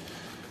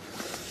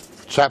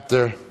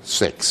 chapter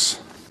 6.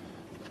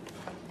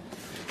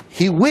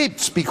 He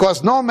weeps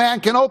because no man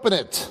can open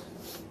it.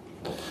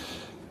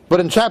 But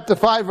in chapter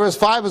 5, verse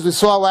 5, as we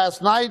saw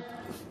last night,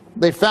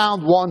 they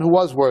found one who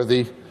was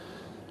worthy,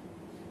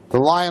 the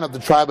Lion of the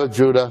tribe of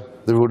Judah,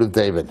 the Root of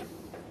David.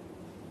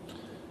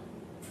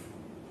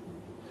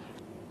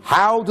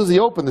 How does he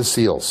open the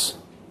seals?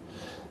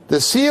 The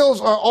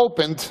seals are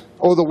opened,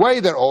 or the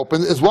way they're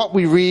opened, is what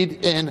we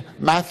read in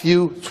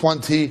Matthew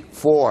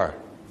 24,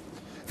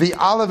 the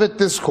Olivet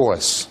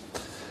Discourse.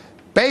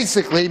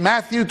 Basically,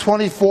 Matthew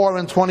 24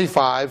 and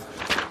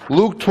 25,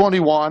 Luke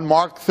 21,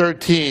 Mark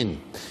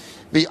 13,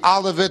 the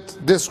Olivet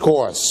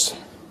Discourse,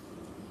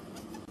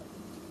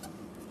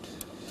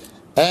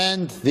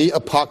 and the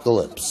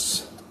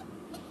Apocalypse.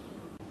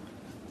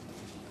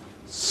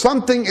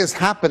 Something is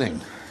happening.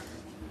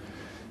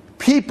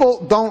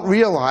 People don't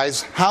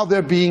realize how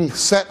they're being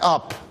set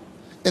up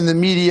in the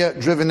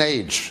media-driven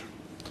age.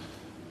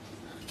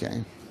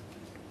 Okay.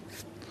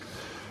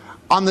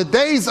 On the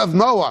Days of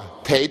Noah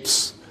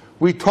tapes,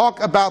 we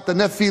talk about the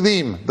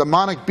Nephilim,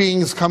 demonic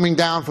beings coming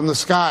down from the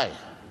sky.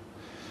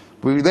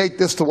 We relate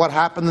this to what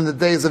happened in the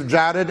days of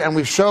Jared, and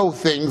we show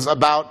things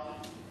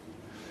about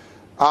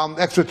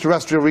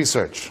extraterrestrial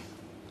research.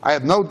 I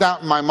have no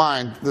doubt in my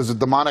mind there's a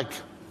demonic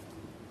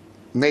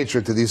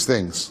nature to these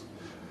things.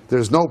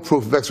 There's no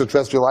proof of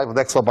extraterrestrial life with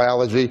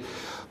exobiology,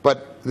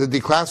 but the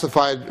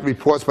declassified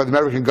reports by the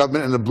American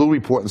government and the Blue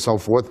Report and so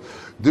forth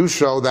do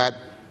show that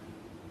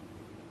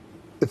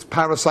it's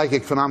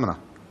parapsychic phenomena.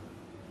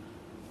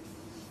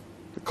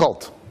 The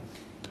cult.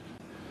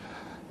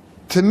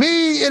 To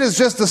me, it is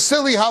just a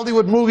silly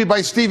Hollywood movie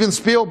by Steven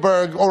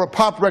Spielberg or a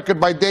pop record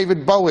by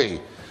David Bowie.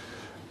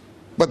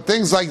 But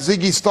things like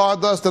Ziggy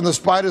Stardust and the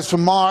Spiders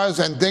from Mars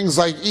and things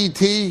like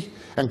E.T.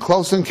 and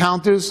Close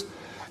Encounters,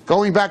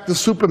 going back to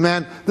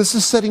Superman, this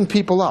is setting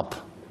people up.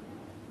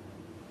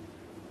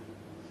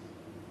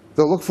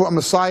 They'll look for a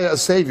Messiah, a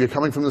Savior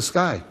coming from the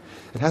sky.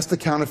 It has to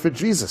counterfeit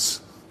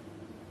Jesus.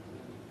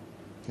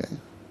 Okay.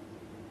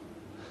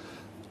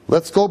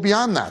 Let's go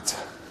beyond that.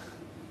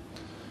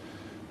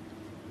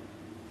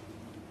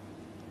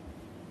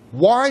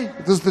 Why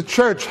does the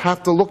church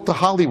have to look to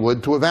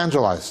Hollywood to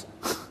evangelize?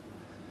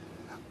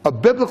 A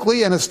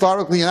biblically and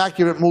historically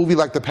inaccurate movie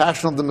like The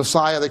Passion of the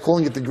Messiah, they're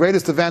calling it the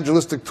greatest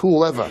evangelistic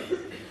tool ever.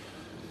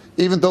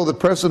 Even though the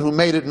person who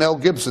made it, Mel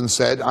Gibson,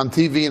 said on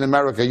TV in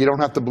America, you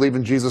don't have to believe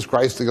in Jesus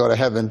Christ to go to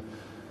heaven.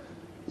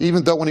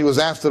 Even though when he was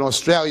asked in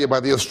Australia by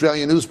the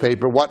Australian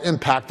newspaper, what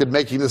impact did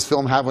making this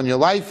film have on your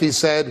life, he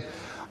said,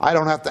 I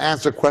don't have to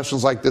answer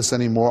questions like this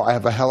anymore. I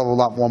have a hell of a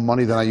lot more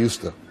money than I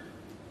used to.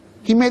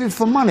 He made it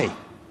for money.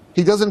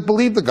 He doesn't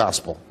believe the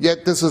gospel.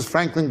 Yet this is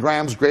Franklin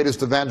Graham's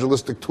greatest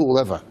evangelistic tool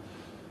ever.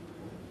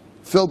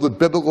 Filled with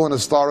biblical and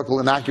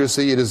historical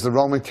inaccuracy, it is the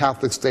Roman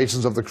Catholic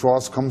Stations of the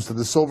Cross comes to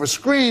the silver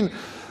screen.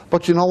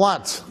 But you know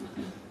what?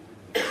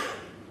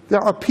 There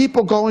are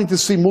people going to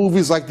see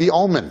movies like The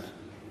Omen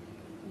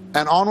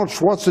and Arnold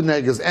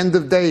Schwarzenegger's End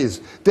of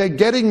Days. They're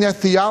getting their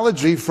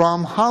theology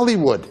from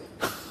Hollywood.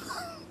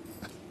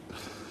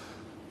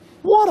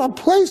 What a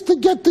place to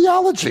get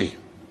theology.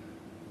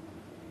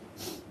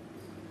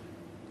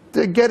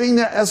 They're getting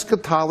their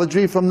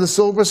eschatology from the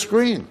silver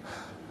screen.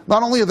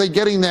 Not only are they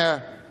getting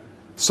their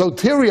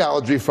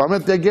soteriology from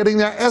it, they're getting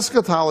their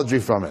eschatology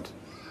from it.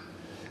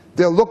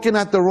 They're looking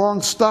at the wrong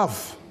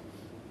stuff.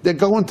 They're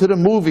going to the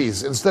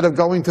movies instead of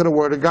going to the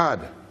Word of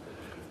God.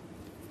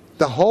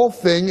 The whole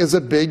thing is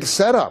a big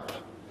setup.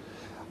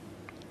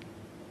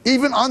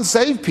 Even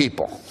unsaved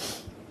people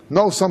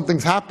know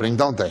something's happening,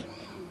 don't they?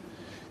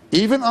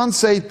 Even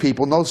unsaved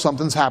people know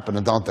something's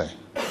happening, don't they?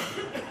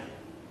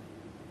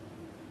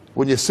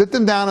 When you sit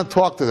them down and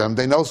talk to them,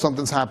 they know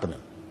something's happening.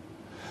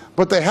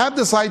 But they have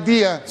this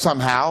idea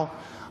somehow,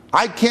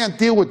 I can't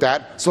deal with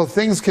that, so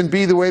things can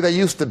be the way they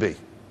used to be.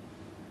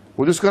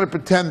 We're just going to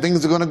pretend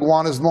things are going to go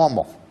on as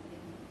normal,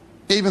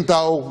 even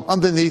though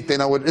underneath they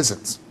know it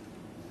isn't.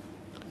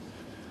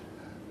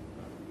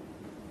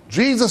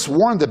 Jesus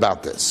warned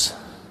about this.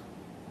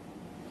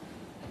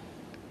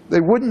 They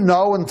wouldn't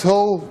know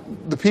until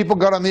the people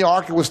got on the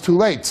ark, it was too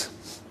late.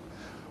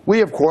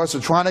 We, of course,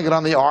 are trying to get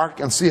on the ark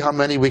and see how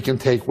many we can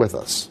take with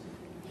us.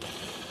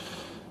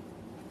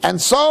 And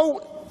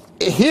so,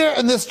 here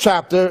in this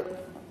chapter,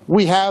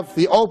 we have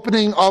the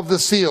opening of the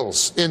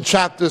seals in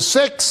chapter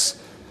 6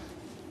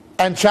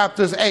 and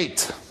chapters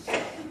 8.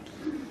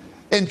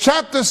 In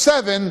chapter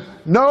 7,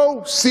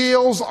 no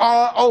seals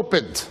are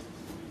opened.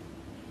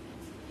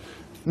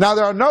 Now,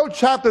 there are no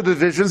chapter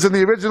divisions in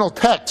the original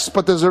text,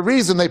 but there's a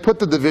reason they put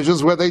the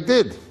divisions where they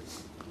did.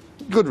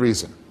 Good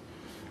reason.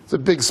 It's a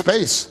big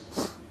space.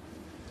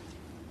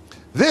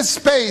 This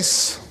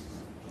space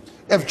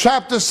of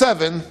chapter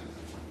 7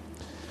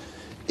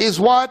 is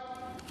what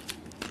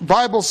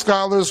Bible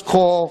scholars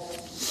call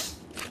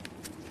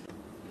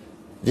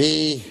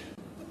the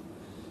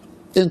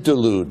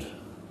interlude.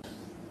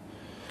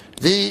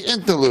 The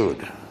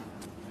interlude.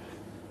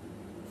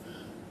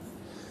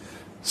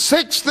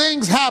 6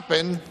 things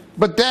happen,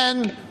 but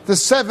then the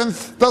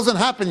 7th doesn't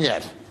happen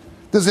yet.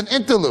 There's an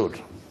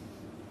interlude.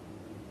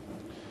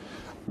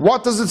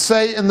 What does it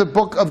say in the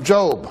book of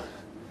Job?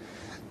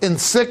 In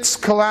 6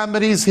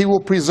 calamities he will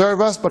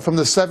preserve us, but from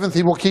the 7th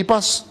he will keep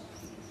us.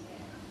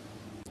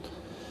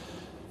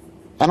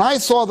 And I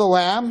saw the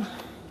Lamb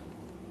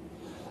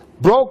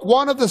broke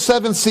one of the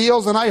 7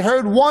 seals, and I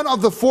heard one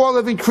of the 4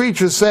 living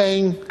creatures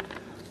saying,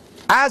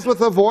 as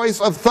with a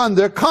voice of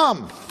thunder,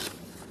 "Come!"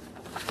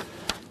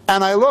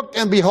 And I looked,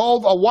 and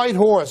behold, a white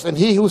horse, and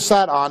he who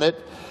sat on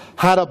it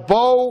had a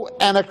bow,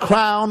 and a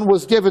crown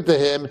was given to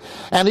him,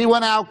 and he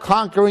went out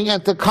conquering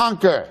and to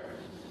conquer.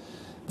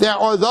 There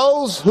are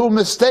those who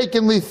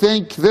mistakenly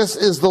think this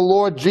is the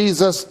Lord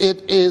Jesus.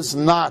 It is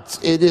not.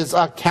 It is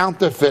a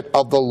counterfeit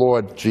of the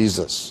Lord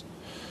Jesus.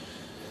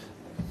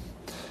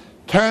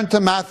 Turn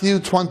to Matthew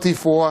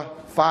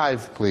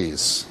 24:5,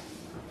 please.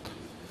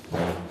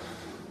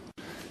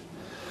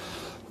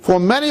 For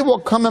many will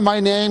come in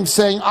my name,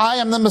 saying, I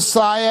am the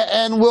Messiah,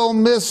 and will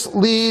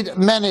mislead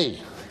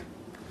many.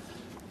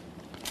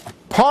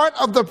 Part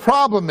of the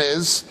problem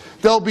is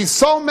there'll be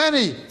so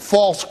many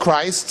false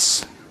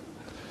Christs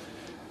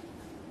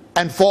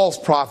and false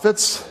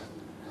prophets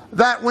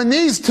that when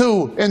these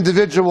 2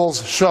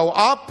 individuals show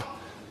up,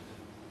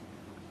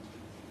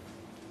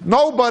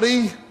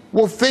 nobody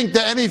will think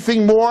they're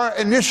anything more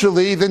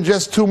initially than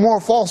just 2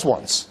 more false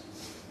ones.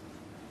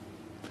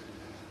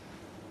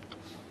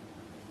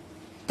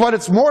 But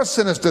it's more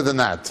sinister than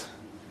that.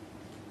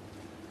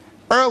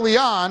 Early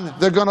on,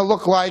 they're going to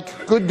look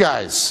like good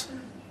guys,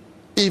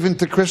 even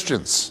to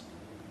Christians.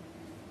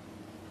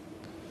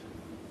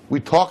 We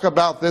talk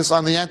about this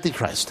on the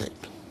Antichrist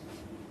tape.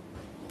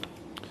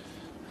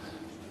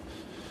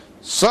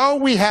 So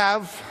we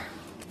have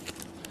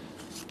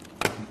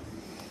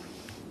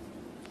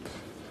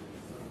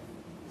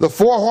the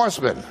 4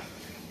 horsemen.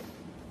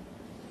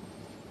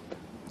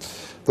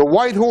 The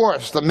white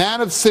horse, the man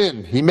of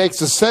sin, he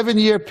makes a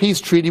 7-year peace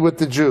treaty with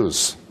the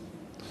Jews.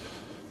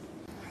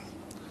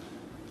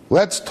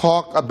 Let's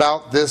talk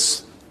about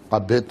this a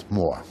bit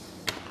more.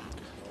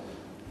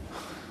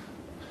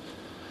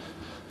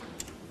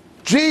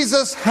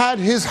 Jesus had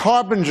his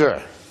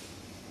harbinger.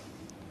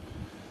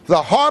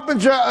 The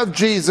harbinger of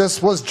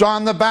Jesus was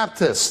John the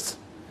Baptist,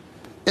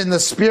 in the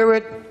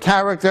spirit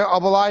character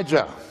of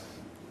Elijah.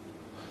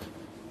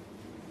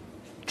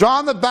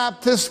 John the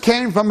Baptist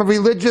came from a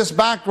religious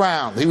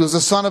background. He was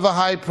the son of a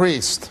high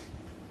priest.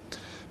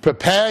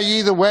 Prepare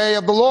ye the way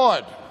of the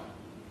Lord.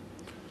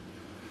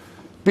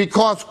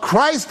 Because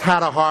Christ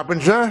had a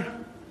harbinger,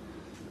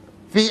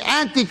 the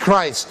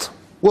Antichrist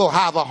will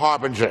have a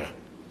harbinger.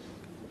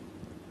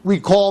 We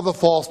call the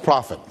false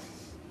prophet.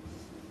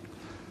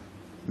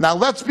 Now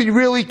let's be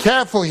really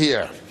careful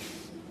here.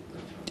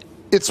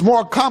 It's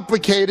more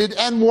complicated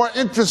and more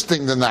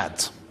interesting than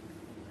that.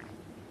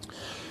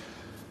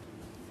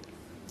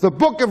 The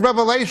book of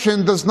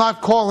Revelation does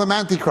not call him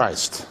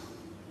Antichrist.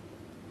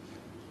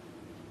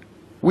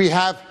 We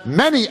have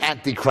many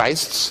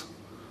Antichrists.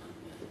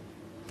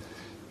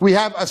 We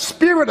have a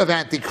spirit of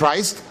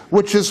Antichrist,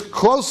 which is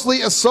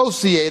closely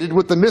associated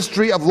with the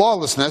mystery of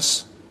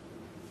lawlessness.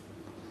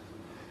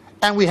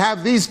 And we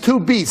have these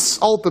 2 beasts,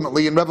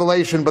 ultimately, in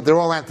Revelation, but they're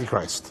all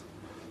Antichrist.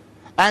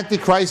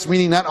 Antichrist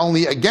meaning not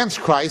only against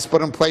Christ,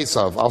 but in place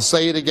of. I'll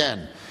say it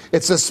again.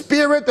 It's a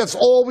spirit that's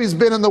always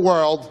been in the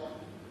world,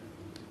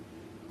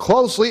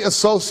 closely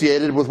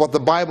associated with what the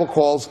Bible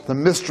calls the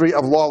mystery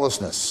of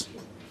lawlessness.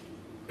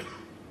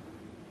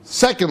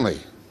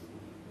 Secondly,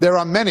 there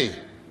are many.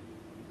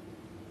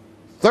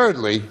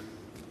 Thirdly,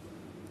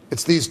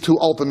 it's these 2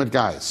 ultimate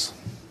guys.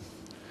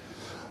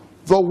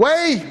 The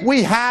way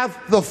we have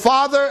the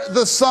Father,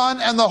 the Son,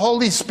 and the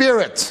Holy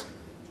Spirit,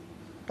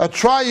 a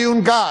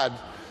triune God,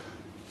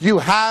 you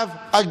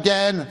have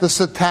again the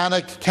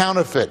satanic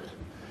counterfeit.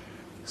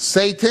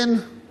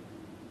 Satan,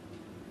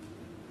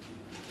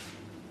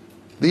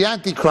 the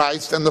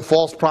Antichrist, and the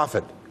false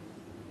prophet.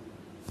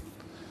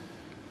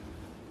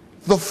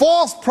 The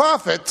false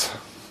prophet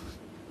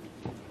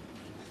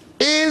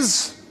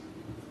is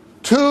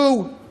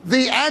to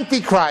the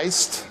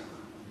Antichrist,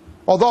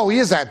 although he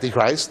is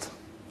Antichrist,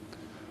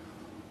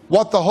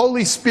 what the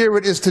Holy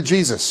Spirit is to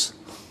Jesus.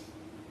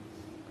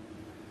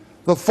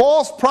 The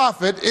false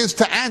prophet is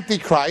to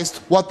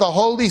Antichrist what the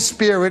Holy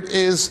Spirit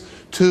is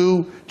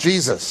to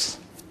Jesus.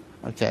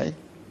 Okay?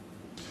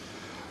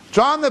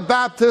 John the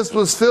Baptist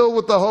was filled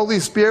with the Holy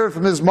Spirit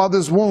from his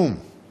mother's womb.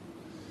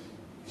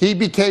 He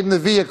became the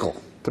vehicle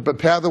to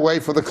prepare the way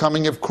for the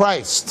coming of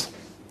Christ.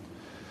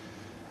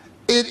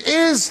 It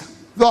is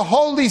the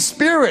Holy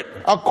Spirit,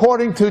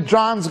 according to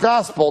John's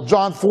Gospel,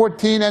 John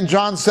 14 and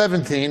John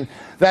 17,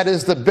 that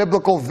is the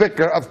biblical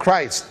vicar of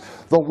Christ.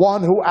 The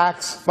one who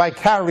acts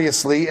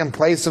vicariously in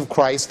place of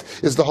Christ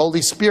is the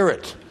Holy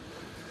Spirit.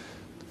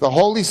 The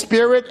Holy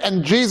Spirit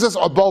and Jesus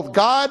are both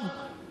God.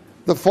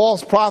 The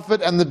false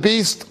prophet and the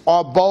beast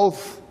are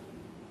both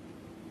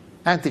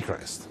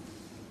Antichrist.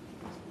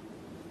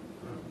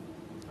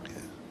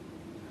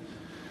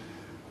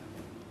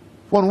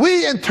 When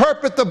we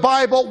interpret the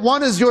Bible,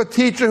 one is your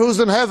teacher who's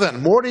in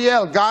heaven.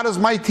 Moriel, God is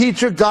my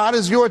teacher, God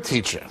is your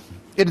teacher.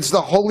 It is the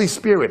Holy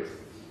Spirit.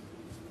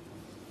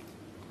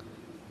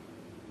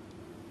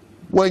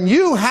 When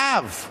you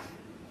have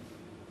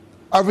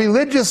a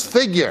religious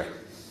figure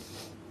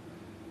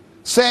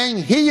saying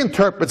he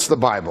interprets the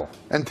Bible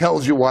and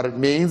tells you what it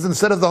means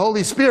instead of the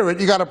Holy Spirit,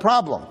 you got a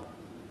problem.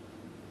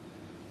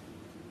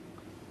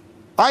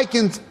 I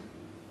can,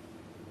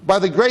 by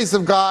the grace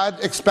of God,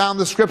 expound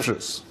the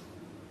scriptures.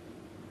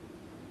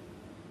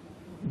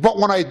 But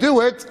when I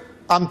do it,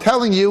 I'm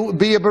telling you,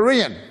 be a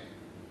Berean.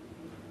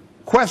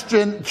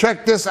 Question,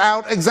 check this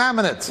out,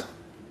 examine it.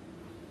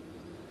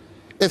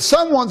 If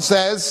someone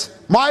says,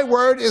 my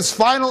word is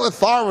final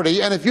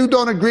authority, and if you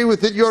don't agree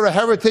with it, you're a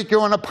heretic,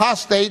 you're an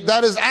apostate,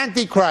 that is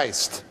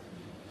Antichrist.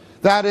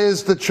 That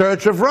is the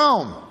Church of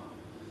Rome,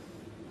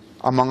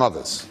 among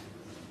others.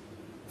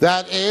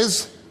 That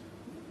is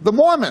the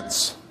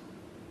Mormons.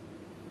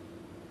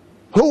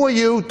 Who are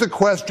you to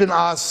question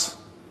us?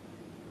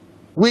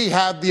 We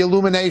have the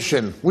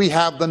illumination. We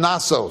have the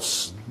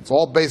Gnosos. It's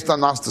all based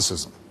on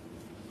Gnosticism.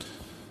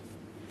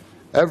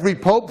 Every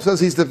pope says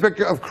he's the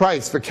vicar of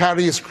Christ,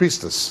 Vicarius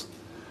Christus.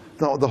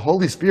 No, the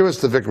Holy Spirit is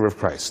the vicar of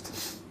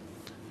Christ.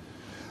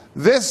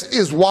 This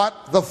is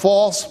what the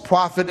false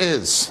prophet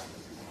is.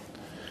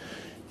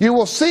 You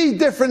will see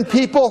different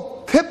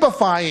people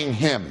typifying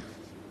him.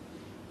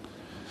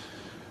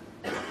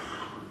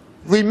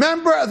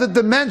 Remember the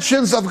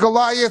dimensions of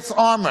Goliath's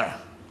armor.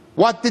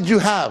 What did you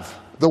have?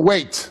 The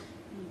weight.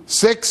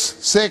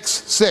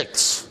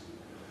 666.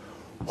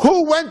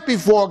 Who went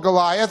before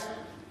Goliath?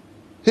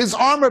 His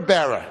armor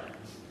bearer.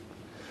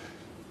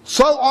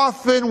 So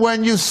often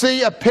when you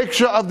see a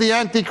picture of the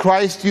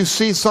Antichrist, you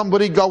see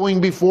somebody going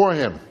before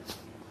him.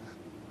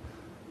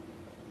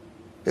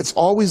 It's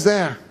always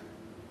there.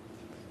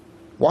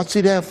 What's he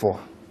there for?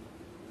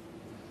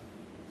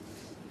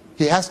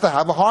 He has to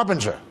have a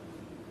harbinger.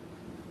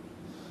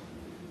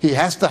 He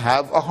has to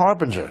have a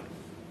harbinger.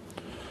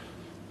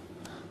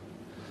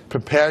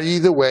 Prepare ye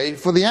the way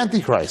for the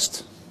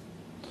Antichrist.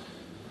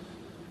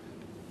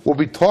 We'll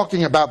be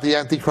talking about the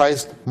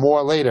Antichrist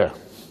more later.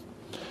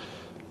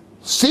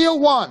 Seal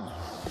 1.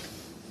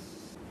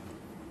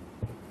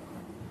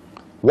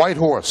 White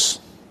horse.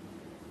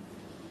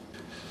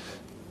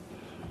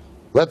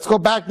 Let's go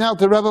back now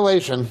to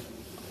Revelation.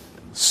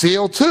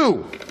 Seal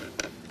 2.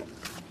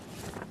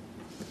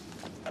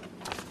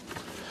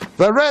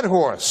 The red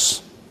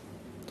horse.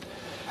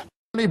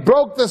 When he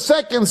broke the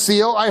second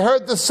seal, I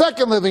heard the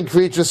second living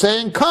creature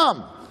saying,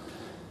 come.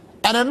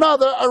 And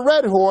another, a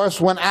red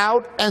horse, went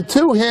out, and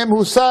to him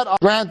who sat on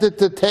granted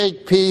to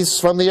take peace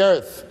from the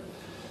earth,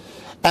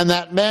 and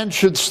that men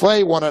should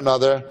slay one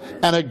another,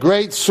 and a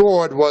great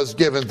sword was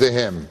given to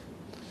him.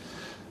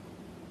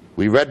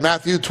 We read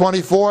Matthew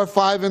 24,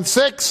 5 and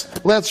 6.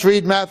 Let's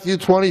read Matthew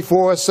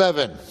 24,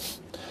 7.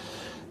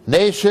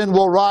 Nation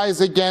will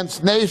rise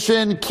against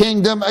nation,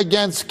 kingdom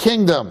against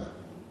kingdom.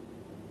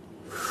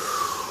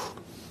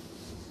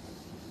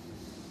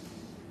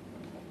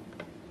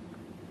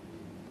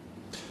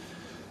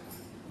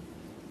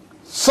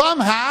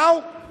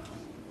 Somehow,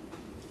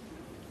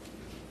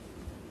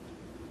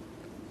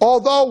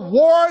 although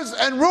wars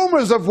and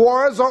rumors of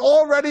wars are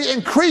already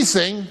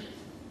increasing,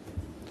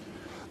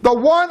 the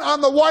one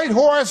on the white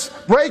horse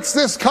breaks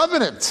this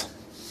covenant.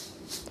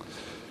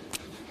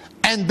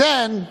 And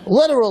then,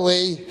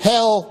 literally,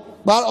 hell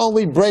not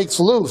only breaks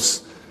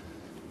loose,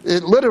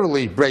 it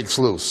literally breaks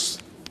loose.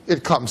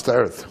 It comes to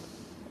earth.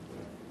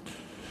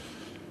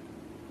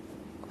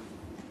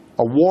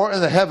 A war in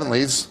the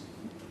heavenlies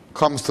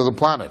comes to the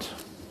planet.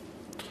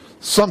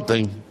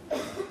 Something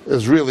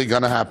is really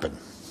going to happen.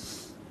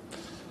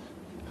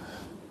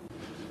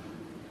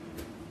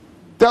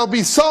 There'll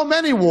be so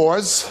many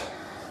wars,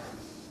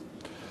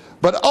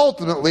 but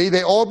ultimately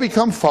they all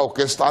become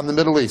focused on the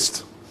Middle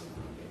East.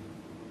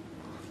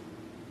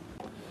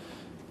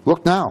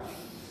 Look now.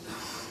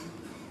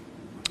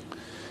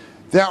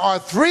 There are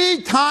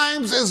 3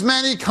 times as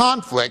many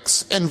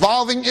conflicts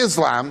involving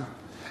Islam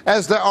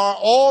as there are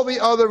all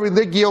the other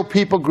religio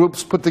people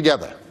groups put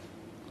together.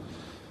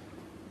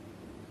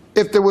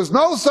 If there was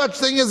no such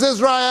thing as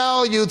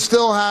Israel, you'd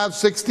still have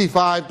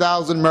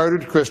 65,000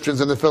 murdered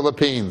Christians in the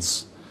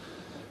Philippines.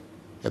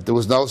 If there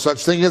was no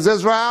such thing as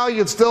Israel,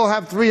 you'd still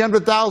have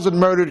 300,000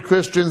 murdered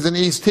Christians in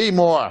East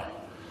Timor.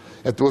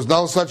 If there was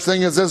no such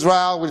thing as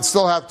Israel, we'd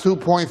still have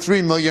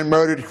 2.3 million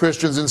murdered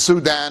Christians in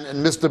Sudan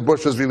and Mr.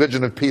 Bush's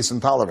religion of peace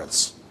and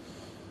tolerance.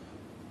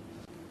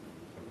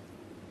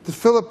 The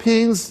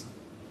Philippines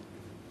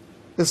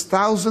is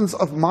thousands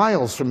of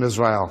miles from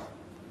Israel.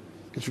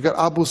 Because you've got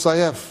Abu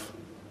Sayyaf.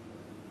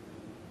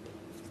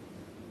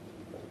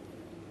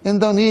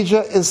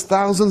 Indonesia is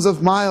thousands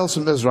of miles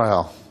from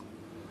Israel.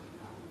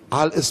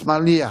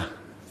 Al-Ismailia.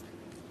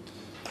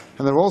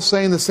 And they're all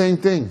saying the same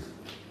thing.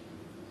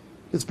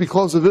 It's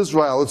because of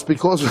Israel. It's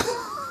because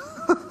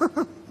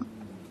of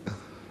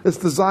it's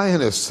the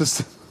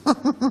Zionists.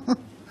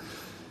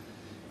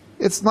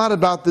 It's not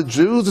about the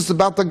Jews. It's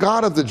about the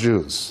God of the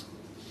Jews.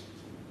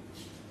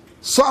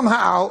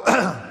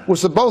 Somehow, we're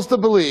supposed to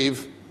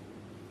believe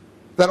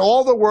that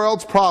all the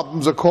world's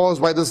problems are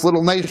caused by this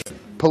little nation,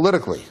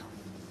 politically.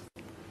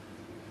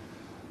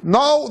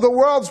 No, the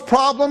world's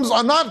problems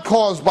are not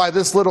caused by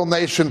this little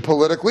nation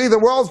politically. The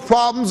world's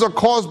problems are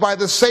caused by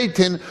the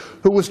Satan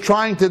who was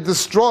trying to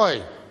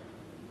destroy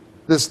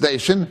this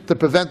nation to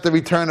prevent the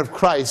return of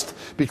Christ,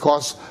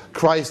 because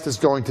Christ is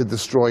going to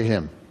destroy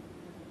him.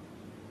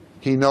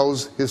 He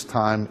knows his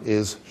time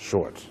is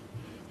short.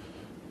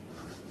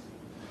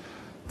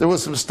 There were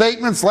some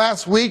statements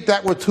last week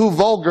that were too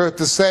vulgar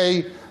to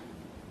say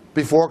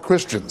before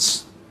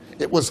Christians.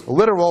 It was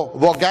literal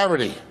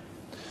vulgarity.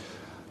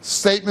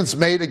 Statements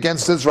made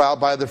against Israel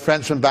by the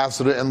French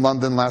ambassador in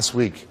London last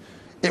week.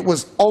 It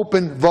was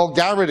open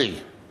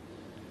vulgarity.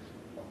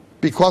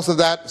 Because of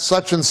that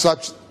such and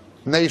such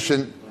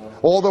nation,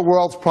 all the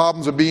world's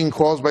problems are being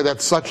caused by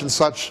that such and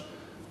such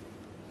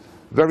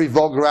very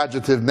vulgar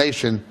adjective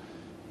nation,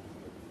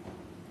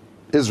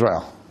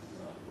 Israel.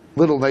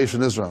 Little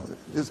nation Israel.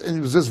 And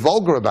he was just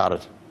vulgar about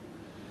it.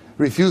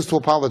 Refused to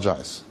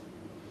apologize.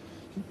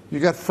 You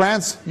got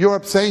France,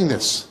 Europe saying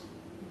this.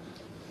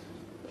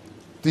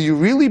 Do you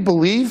really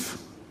believe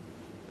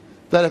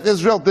that if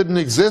Israel didn't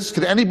exist,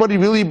 could anybody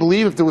really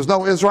believe if there was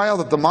no Israel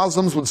that the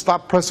Muslims would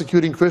stop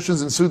persecuting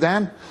Christians in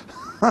Sudan?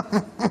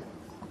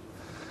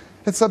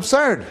 It's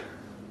absurd.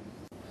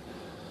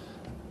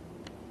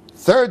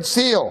 Third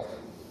seal.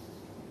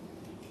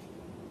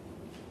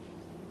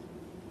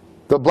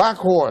 The black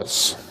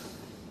horse.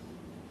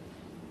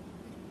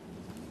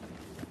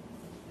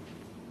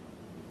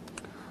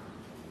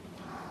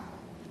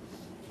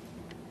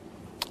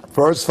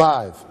 Verse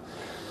 5.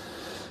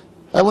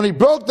 And when he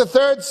broke the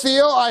third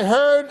seal, I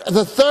heard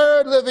the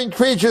third living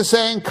creature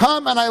saying,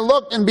 "Come," and I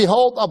looked, and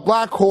behold, a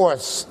black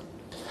horse.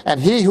 And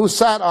he who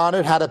sat on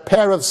it had a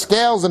pair of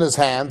scales in his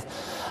hand.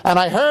 And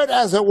I heard,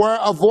 as it were,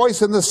 a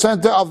voice in the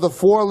center of the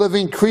four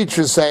living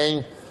creatures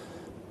saying,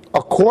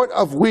 "A quart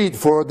of wheat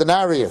for a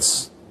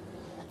denarius,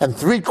 and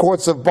 3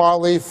 quarts of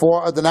barley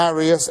for a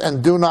denarius,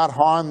 and do not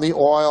harm the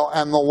oil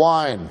and the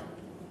wine."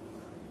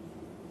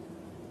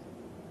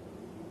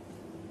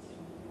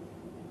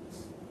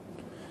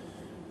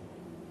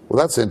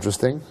 Well, that's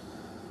interesting.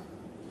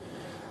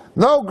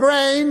 No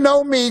grain,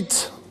 no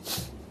meat,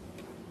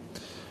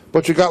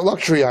 but you got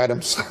luxury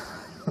items.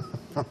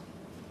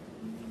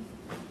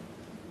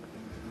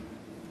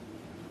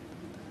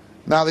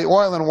 Now, the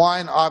oil and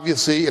wine,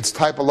 obviously, it's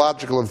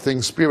typological of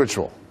things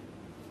spiritual.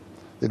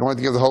 The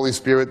anointing of the Holy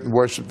Spirit and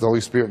worship the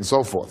Holy Spirit and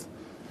so forth.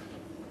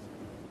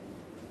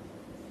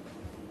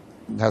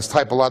 It has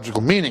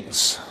typological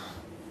meanings.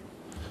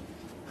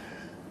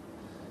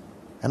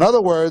 In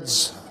other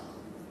words,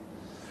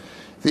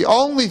 the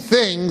only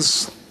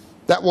things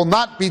that will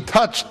not be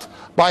touched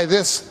by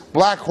this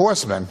black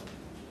horseman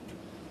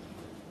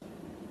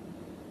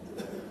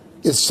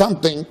is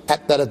something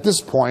that at this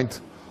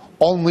point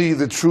only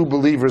the true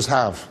believers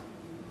have.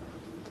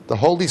 The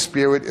Holy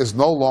Spirit is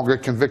no longer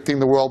convicting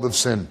the world of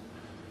sin.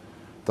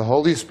 The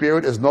Holy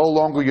Spirit is no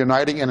longer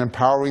uniting and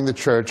empowering the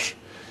church.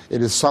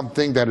 It is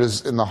something that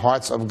is in the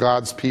hearts of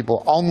God's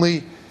people.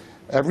 Only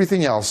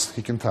everything else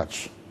he can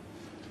touch.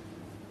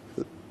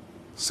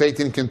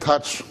 Satan can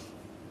touch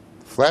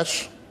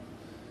flesh,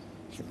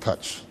 he can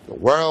touch the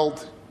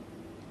world,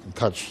 he can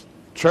touch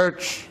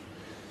church,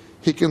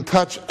 he can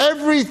touch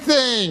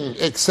everything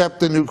except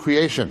the new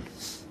creation.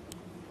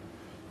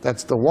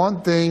 That's the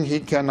one thing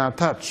he cannot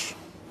touch.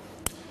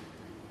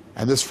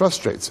 And this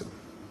frustrates him.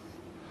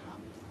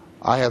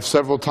 I have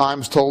several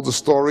times told the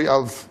story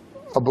of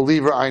a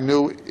believer I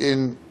knew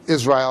in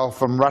Israel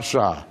from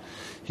Russia.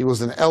 He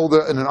was an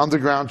elder in an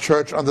underground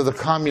church under the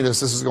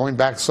communists. This is going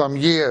back some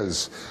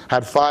years.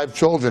 Had 5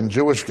 children,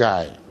 Jewish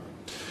guy.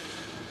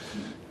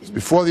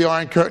 Before the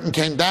Iron Curtain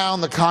came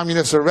down, the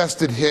communists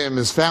arrested him.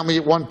 His family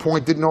at one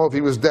point didn't know if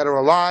he was dead or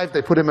alive.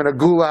 They put him in a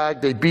gulag.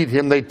 They beat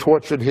him. They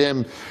tortured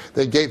him.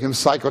 They gave him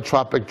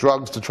psychotropic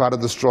drugs to try to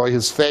destroy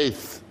his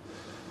faith.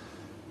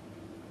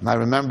 And I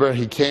remember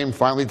he came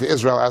finally to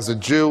Israel as a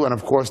Jew, and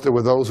of course there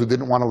were those who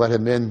didn't want to let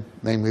him in,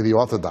 namely the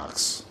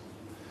Orthodox.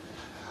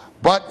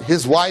 But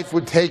his wife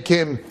would take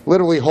him,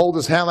 literally hold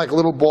his hand like a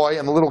little boy,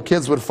 and the little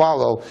kids would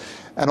follow.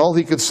 And all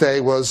he could say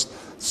was,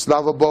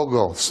 "Slava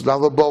Bogo,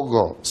 Slava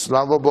Bogo,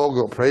 Slava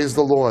Bogo, praise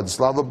the Lord,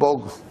 Slava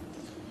Bogo."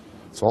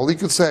 That's all he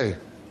could say.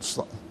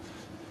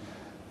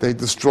 They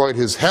destroyed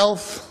his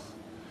health.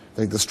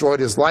 They destroyed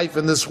his life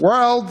in this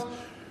world.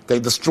 They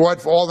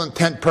destroyed, for all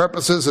intent and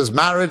purposes, his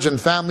marriage and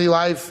family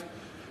life.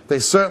 They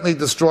certainly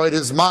destroyed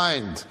his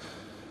mind.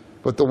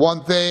 But the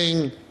one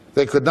thing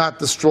they could not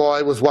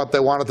destroy was what they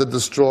wanted to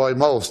destroy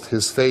most,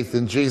 his faith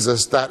in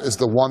Jesus. That is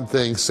the one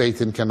thing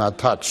Satan cannot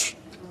touch.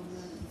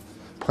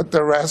 But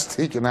the rest,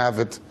 he can have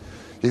it.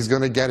 He's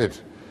going to get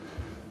it.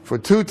 For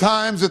 2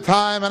 times a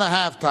time and a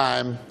half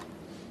time,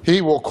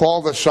 he will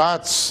call the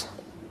shots.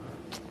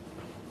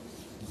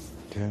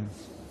 Okay.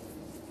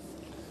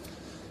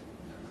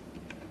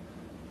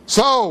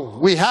 So,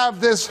 we have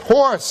this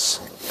horse.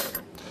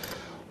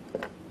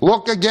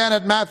 Look again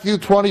at Matthew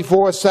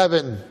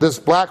 24:7, this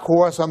black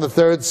horse on the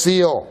 3rd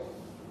seal.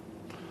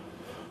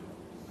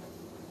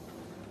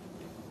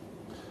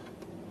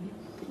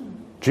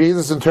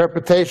 Jesus'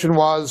 interpretation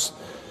was,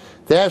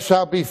 "There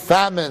shall be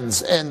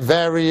famines in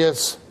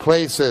various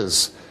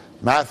places."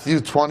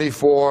 Matthew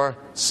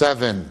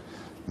 24:7.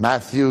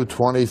 Matthew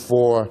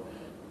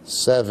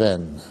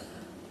 24:7.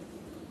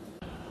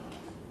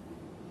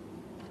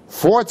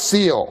 fourth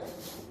seal.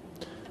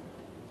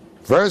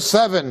 Verse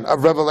 7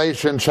 of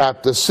Revelation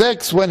chapter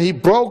 6, when he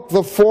broke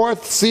the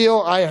fourth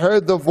seal, I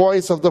heard the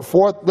voice of the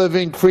fourth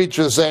living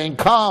creature saying,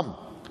 "Come."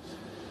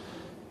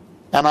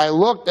 And I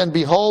looked, and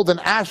behold, an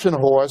ashen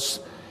horse,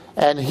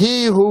 and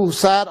he who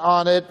sat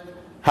on it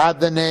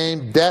had the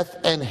name Death,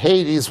 and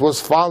Hades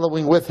was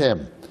following with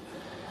him.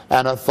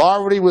 And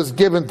authority was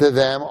given to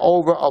them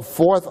over a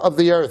fourth of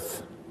the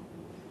earth,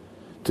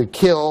 to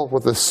kill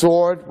with the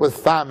sword, with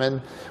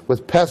famine,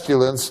 with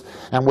pestilence,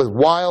 and with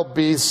wild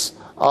beasts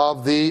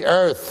of the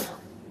earth.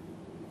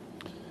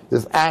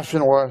 This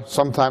ashen, or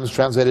sometimes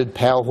translated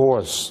pale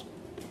horse.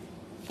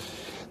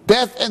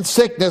 Death and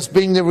sickness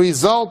being the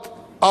result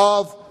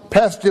of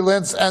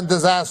pestilence and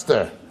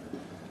disaster.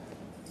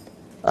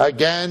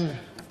 Again,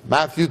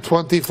 Matthew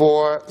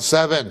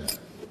 24:7.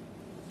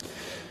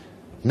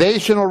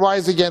 Nation will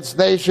rise against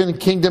nation,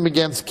 kingdom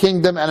against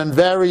kingdom, and in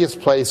various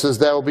places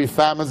there will be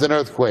famines and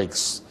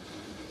earthquakes.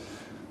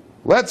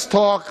 Let's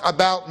talk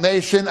about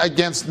nation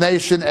against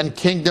nation and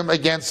kingdom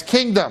against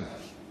kingdom.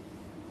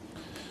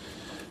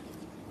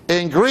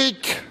 In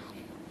Greek,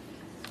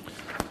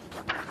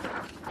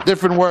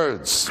 different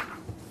words.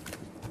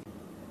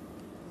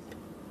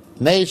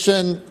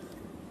 Nation,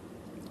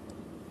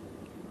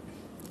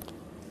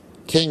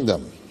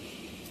 kingdom.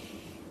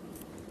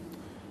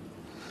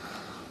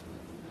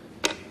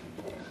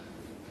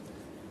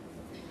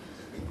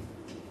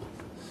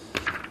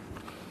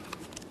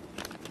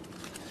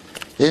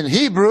 In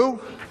Hebrew,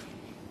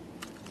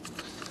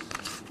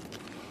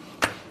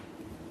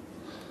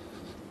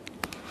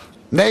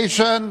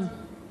 nation,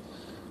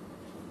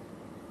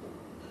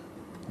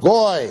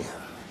 goy,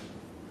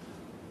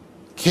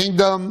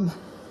 kingdom,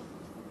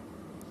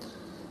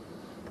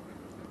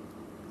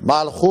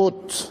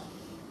 malchut.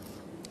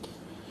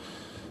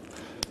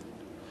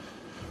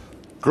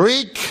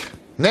 Greek,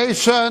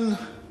 nation,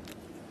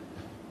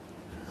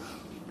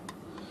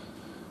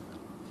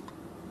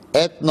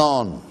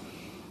 ethnon.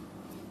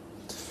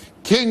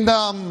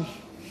 Kingdom,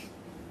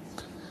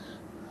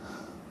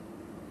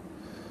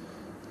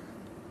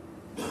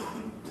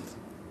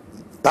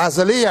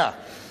 basileia.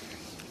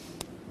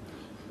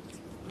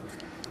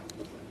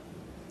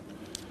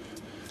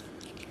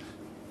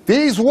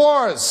 These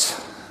wars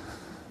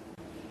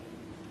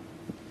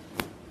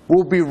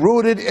will be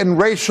rooted in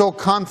racial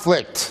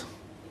conflict.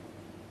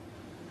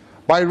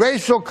 By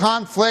racial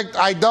conflict,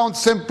 I don't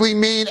simply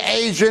mean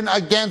Asian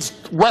against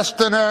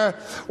Westerner,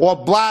 or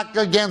black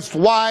against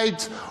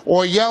white,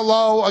 or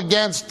yellow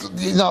against,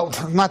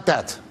 not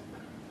that.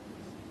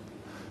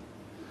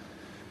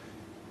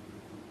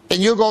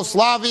 In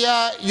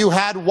Yugoslavia, you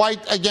had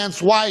white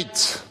against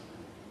white.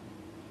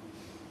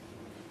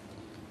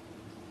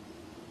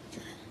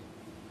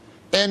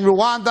 In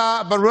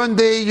Rwanda,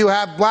 Burundi, you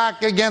have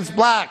black against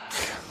black.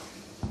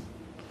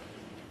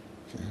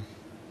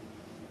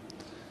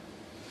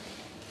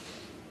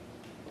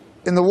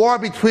 In the war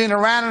between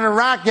Iran and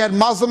Iraq, you had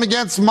Muslim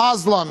against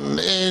Muslim.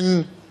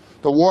 In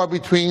the war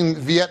between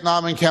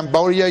Vietnam and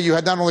Cambodia, you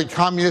had not only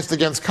communist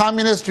against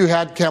communist, you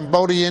had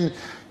Cambodian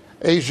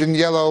Asian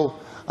yellow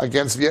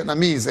against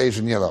Vietnamese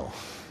Asian yellow.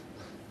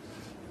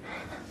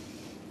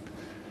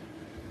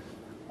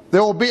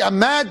 There will be a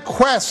mad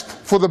quest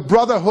for the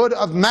brotherhood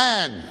of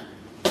man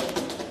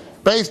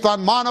based on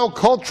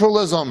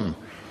monoculturalism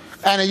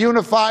and a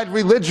unified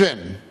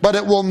religion, but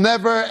it will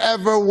never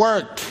ever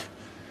work.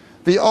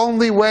 The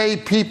only way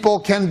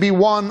people can be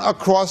one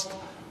across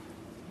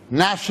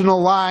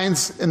national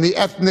lines in the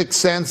ethnic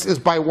sense is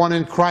by one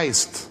in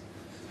Christ.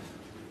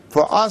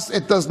 For us,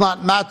 it does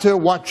not matter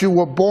what you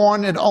were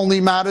born, it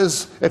only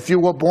matters if you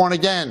were born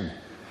again.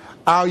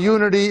 Our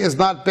unity is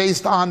not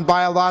based on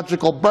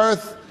biological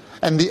birth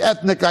and the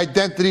ethnic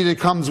identity that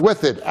comes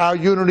with it. Our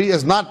unity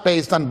is not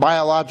based on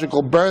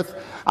biological birth,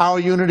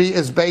 our unity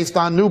is based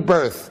on new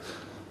birth.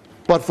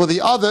 But for the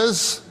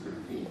others,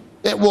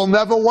 it will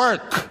never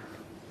work.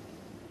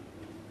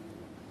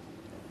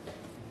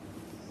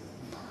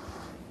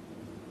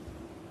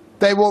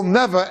 They will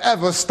never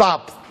ever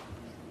stop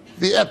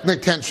the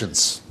ethnic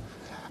tensions.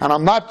 And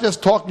I'm not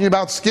just talking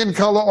about skin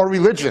color or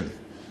religion.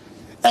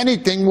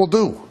 Anything will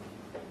do.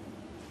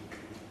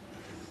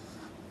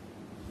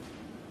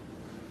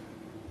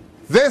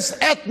 This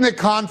ethnic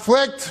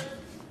conflict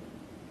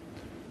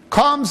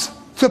comes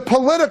to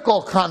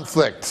political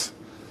conflict.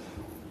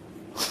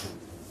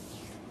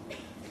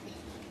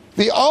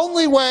 The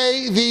only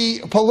way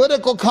the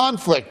political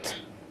conflict,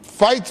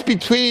 fights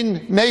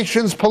between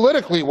nations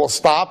politically, will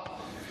stop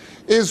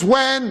is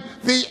when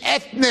the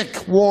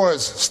ethnic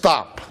wars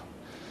stop.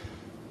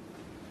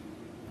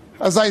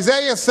 As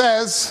Isaiah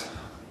says,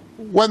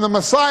 when the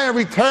Messiah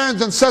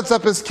returns and sets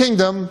up his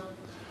kingdom,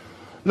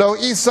 Lo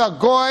isa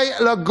goy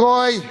le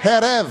goy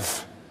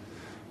herev.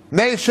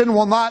 Nation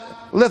will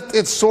not lift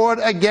its sword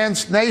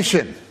against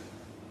nation.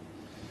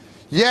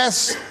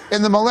 Yes,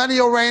 in the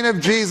millennial reign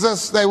of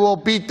Jesus, they will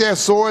beat their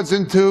swords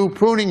into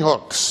pruning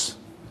hooks.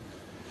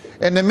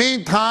 In the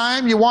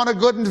meantime, you want a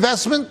good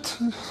investment?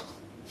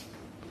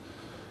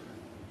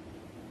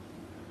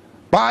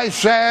 Buy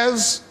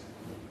shares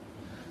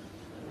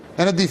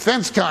and a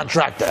defense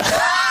contractor.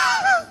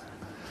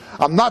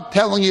 I'm not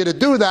telling you to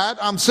do that.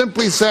 I'm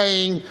simply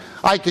saying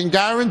I can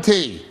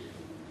guarantee,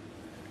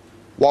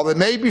 while there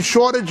may be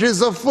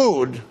shortages of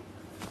food,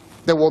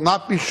 there will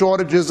not be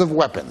shortages of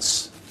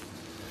weapons.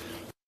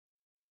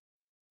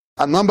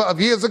 A number of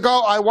years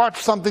ago, I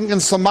watched something in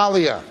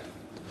Somalia.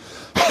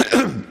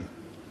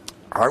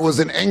 I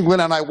was in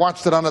England and I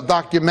watched it on a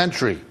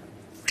documentary.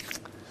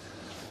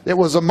 It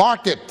was a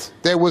market.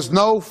 There was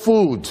no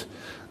food.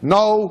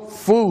 No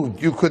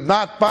food. You could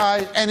not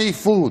buy any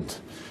food.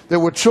 There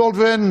were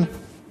children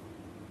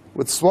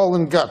with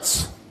swollen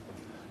guts,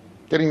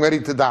 getting ready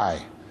to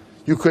die.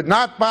 You could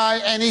not buy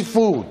any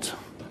food.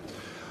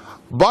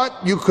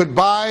 But you could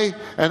buy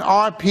an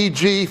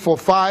RPG for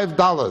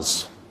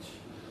 $5.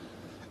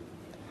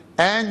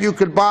 And you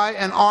could buy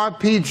an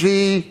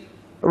RPG,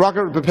 a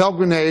rocket-propelled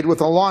grenade,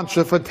 with a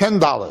launcher for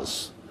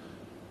 $10.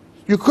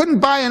 You couldn't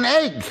buy an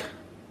egg,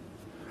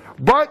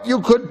 but you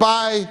could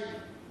buy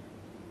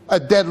a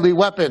deadly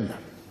weapon.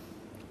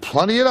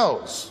 Plenty of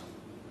those.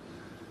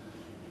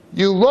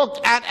 You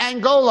look at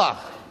Angola.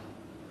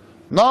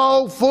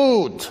 No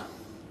food.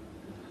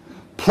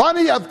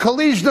 Plenty of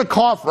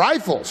Kalashnikov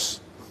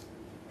rifles,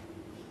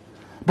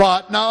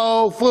 but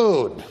no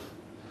food.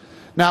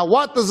 Now,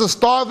 what does a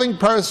starving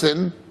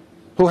person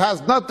who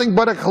has nothing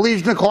but a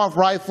Kalashnikov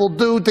rifle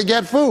do to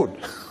get food?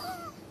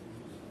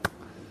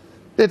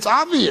 It's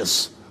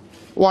obvious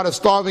what a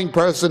starving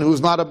person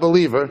who's not a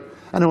believer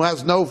and who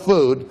has no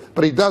food,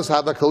 but he does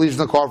have a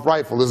Kalashnikov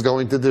rifle, is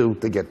going to do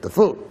to get the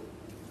food.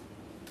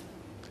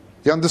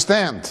 You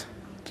understand?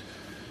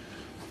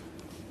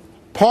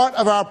 Part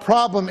of our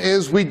problem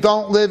is we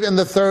don't live in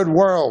the third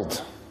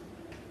world.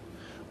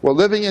 We're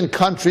living in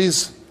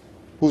countries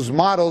whose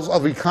models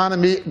of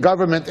economy,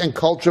 government, and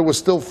culture were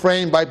still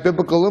framed by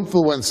biblical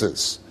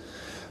influences.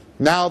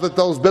 Now that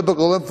those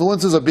biblical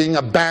influences are being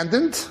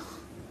abandoned,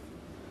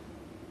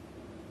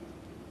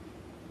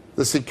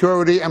 the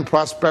security and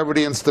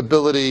prosperity and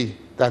stability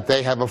that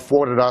they have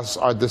afforded us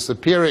are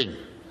disappearing.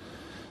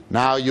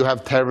 Now you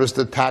have terrorist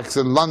attacks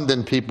in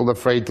London, people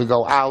afraid to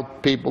go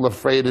out, people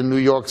afraid in New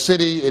York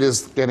City. It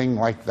is getting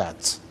like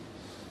that.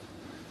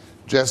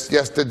 Just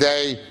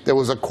yesterday, there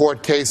was a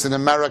court case in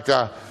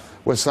America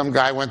where some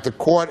guy went to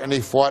court and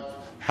he fought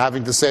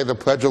having to say the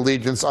Pledge of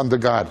Allegiance under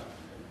God,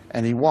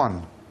 and he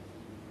won.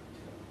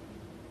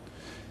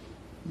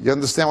 You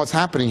understand what's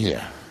happening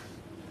here?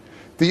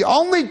 The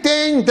only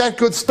thing that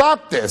could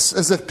stop this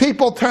is if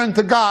people turn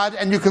to God,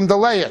 and you can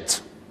delay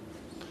it.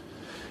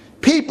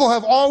 People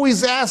have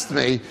always asked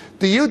me,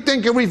 do you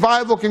think a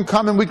revival can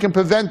come and we can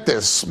prevent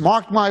this?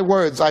 Mark my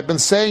words, I've been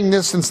saying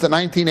this since the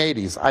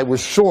 1980s. I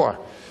was sure.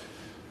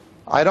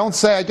 I don't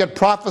say I get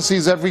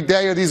prophecies every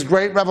day or these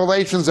great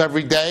revelations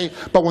every day,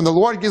 but when the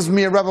Lord gives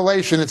me a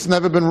revelation, it's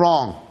never been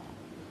wrong.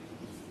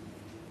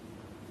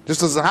 Just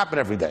doesn't happen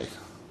every day.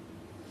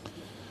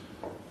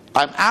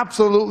 I'm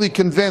absolutely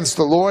convinced,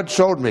 the Lord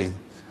showed me,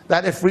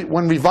 that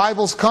when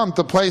revivals come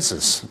to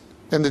places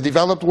in the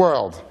developed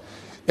world,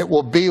 it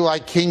will be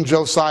like King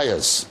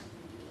Josiah's.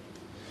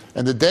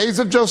 In the days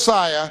of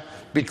Josiah,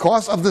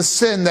 because of the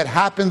sin that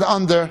happened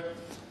under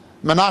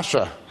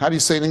Manasseh, how do you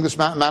say in English,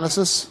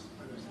 Manasseh?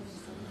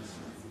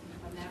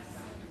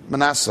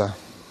 Manasseh.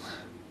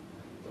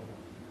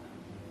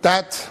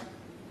 That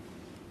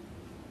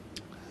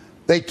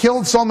they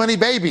killed so many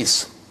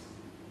babies.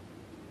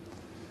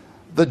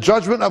 The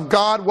judgment of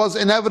God was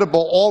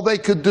inevitable. All they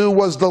could do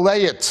was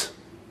delay it.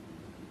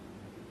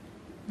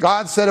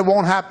 God said it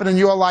won't happen in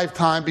your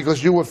lifetime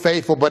because you were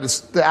faithful, but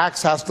the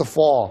axe has to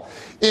fall.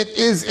 It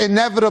is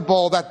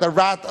inevitable that the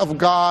wrath of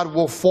God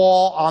will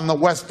fall on the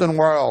Western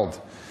world.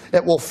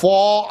 It will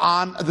fall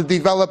on the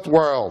developed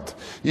world.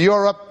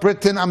 Europe,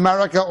 Britain,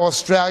 America,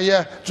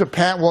 Australia,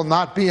 Japan will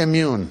not be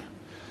immune.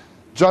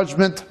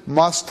 Judgment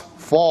must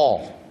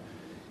fall.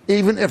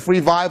 Even if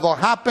revival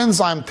happens,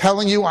 I'm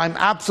telling you, I'm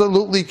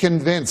absolutely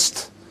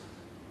convinced,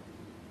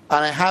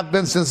 and I have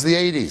been since the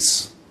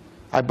 80s.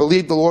 I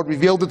believe the Lord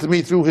revealed it to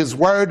me through His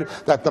Word,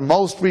 that the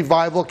most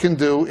revival can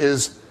do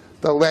is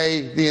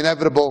delay the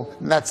inevitable,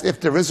 and that's if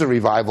there is a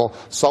revival.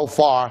 So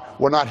far,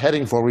 we're not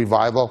heading for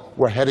revival,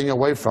 we're heading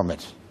away from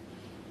it.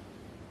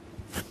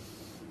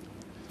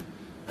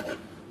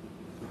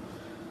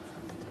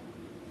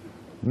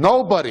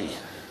 Nobody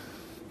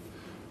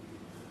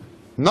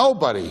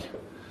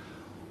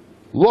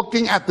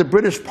looking at the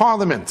British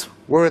Parliament,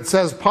 where it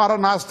says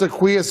Paternoster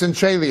Quies in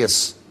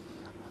Chalius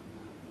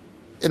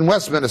in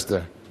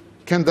Westminster,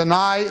 can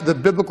deny the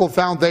biblical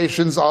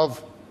foundations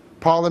of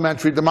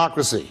parliamentary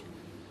democracy.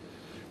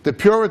 The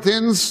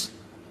Puritans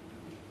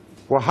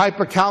were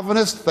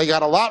hyper-Calvinist. They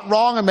got a lot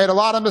wrong and made a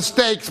lot of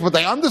mistakes, but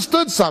they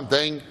understood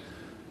something.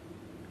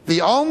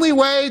 The only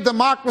way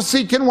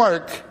democracy can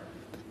work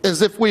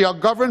is if we are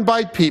governed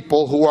by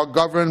people who are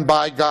governed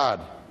by God.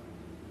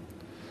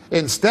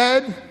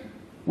 Instead,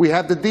 we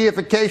have the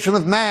deification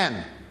of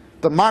man.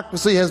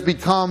 Democracy has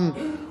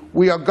become,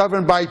 we are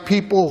governed by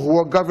people who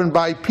are governed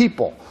by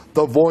people,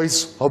 the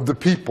voice of the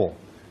people.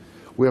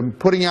 We're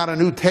putting out a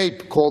new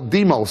tape called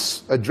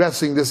Demos,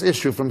 addressing this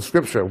issue from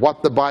Scripture,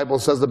 what the Bible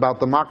says about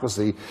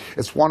democracy.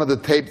 It's one of the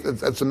tapes,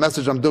 it's a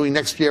message I'm doing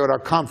next year at our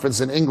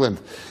conference in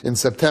England in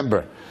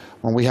September,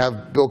 when we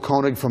have Bill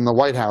Koenig from the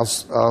White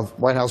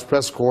House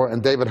Press Corps,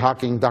 and David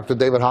Hocking, Dr.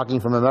 David Hocking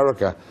from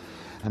America.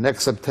 And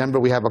next September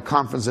we have a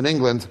conference in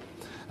England,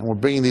 and we're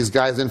bringing these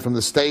guys in from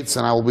the States,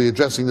 and I will be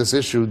addressing this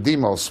issue,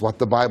 Demos, what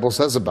the Bible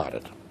says about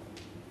it.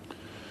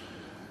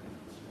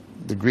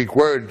 The Greek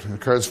word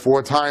occurs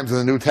 4 times in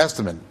the New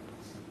Testament.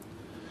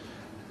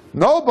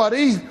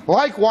 Nobody,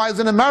 likewise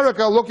in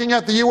America, looking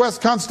at the U.S.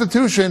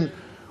 Constitution,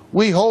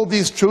 we hold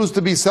these truths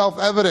to be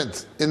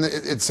self-evident.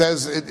 It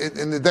says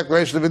in the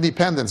Declaration of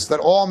Independence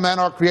that all men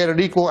are created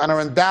equal and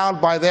are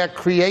endowed by their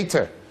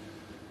Creator.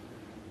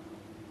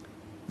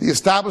 The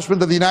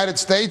establishment of the United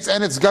States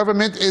and its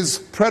government is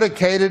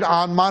predicated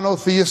on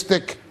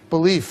monotheistic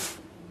belief.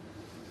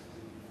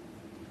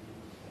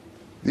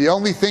 The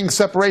only thing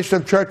separation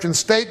of church and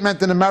state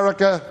meant in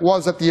America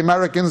was that the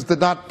Americans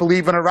did not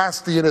believe in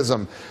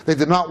Erastianism. They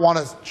did not want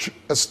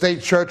a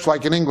state church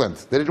like in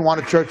England. They didn't want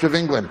a Church of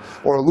England,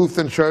 or a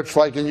Lutheran church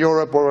like in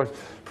Europe, or a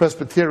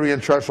Presbyterian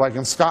church like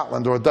in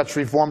Scotland, or a Dutch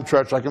Reformed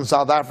church like in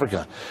South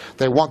Africa.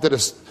 They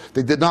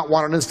did not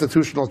want an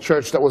institutional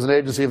church that was an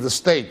agency of the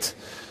state,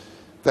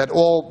 that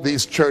all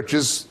these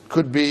churches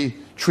could be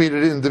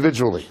treated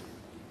individually.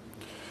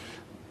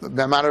 A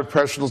matter of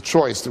personal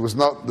choice.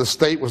 The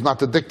state was not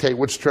to dictate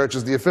which church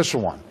is the official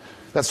one.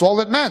 That's all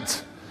it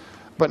meant.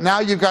 But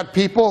now you've got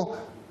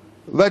people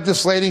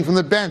legislating from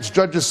the bench,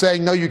 judges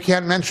saying, no, you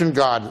can't mention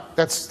God.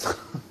 That's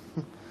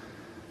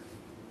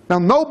Now,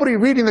 nobody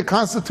reading the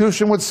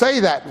Constitution would say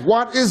that.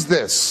 What is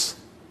this?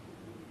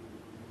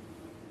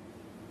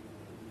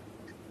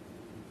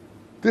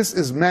 This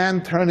is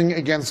man turning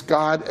against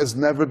God as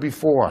never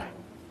before.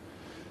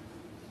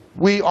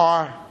 We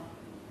are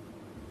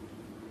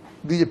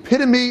the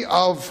epitome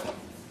of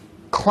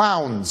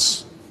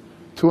clowns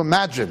to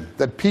imagine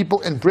that people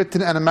in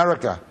Britain and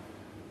America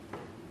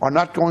are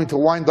not going to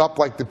wind up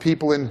like the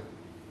people in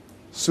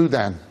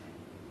Sudan.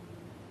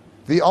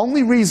 The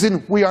only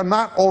reason we are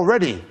not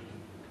already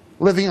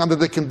living under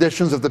the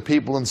conditions of the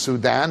people in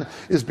Sudan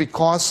is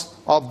because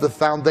of the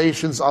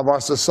foundations of our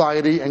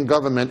society and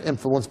government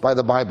influenced by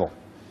the Bible.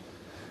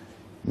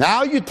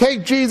 Now you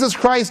take Jesus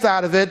Christ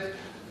out of it,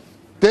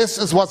 this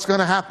is what's going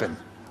to happen.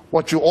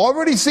 What you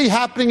already see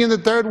happening in the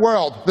third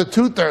world, the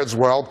two-thirds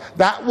world,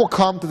 that will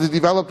come to the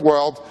developed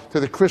world, to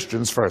the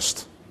Christians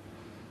first.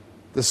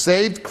 The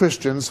saved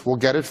Christians will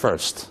get it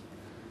first.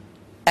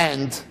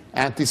 And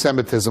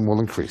anti-Semitism will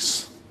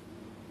increase.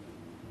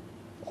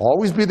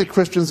 Always be the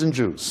Christians and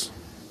Jews.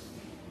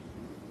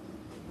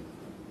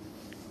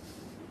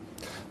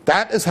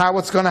 That is how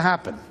it's going to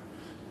happen.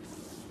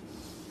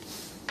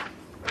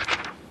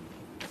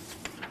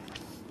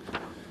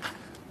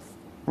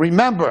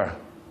 Remember,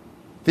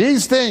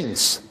 these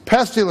things,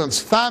 pestilence,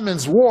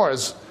 famines,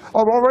 wars,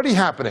 are already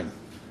happening.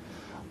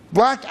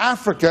 Black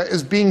Africa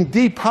is being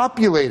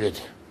depopulated.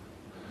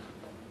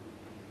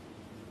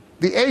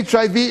 The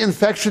HIV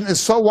infection is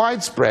so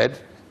widespread,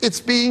 it's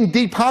being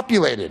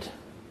depopulated.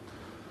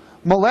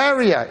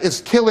 Malaria is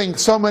killing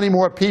so many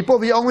more people.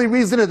 The only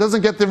reason it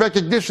doesn't get the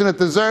recognition it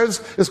deserves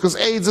is because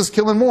AIDS is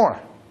killing more.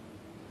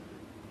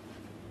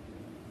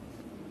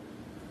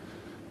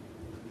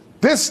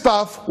 This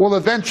stuff will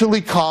eventually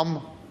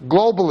come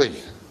globally.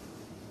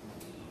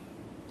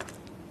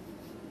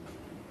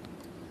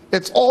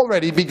 It's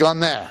already begun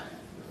there.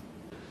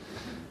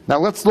 Now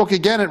let's look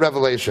again at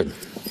Revelation.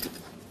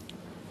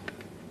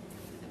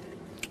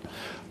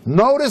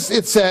 Notice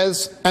it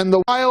says, and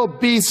the wild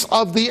beasts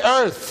of the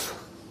earth,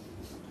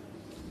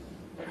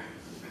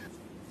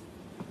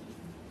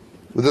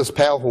 with this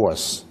pale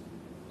horse.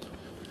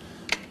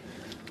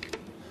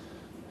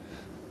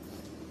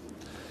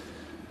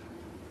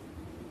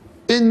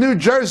 In New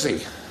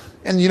Jersey,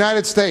 in the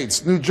United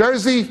States, New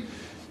Jersey,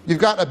 you've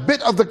got a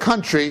bit of the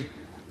country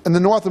in the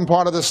northern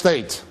part of the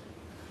state.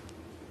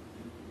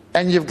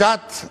 And you've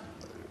got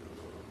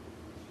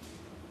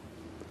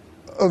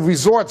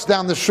resorts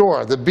down the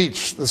shore, the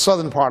beach, the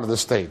southern part of the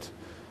state.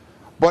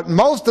 But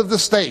most of the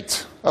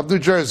state of New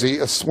Jersey,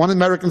 one of the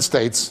American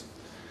states,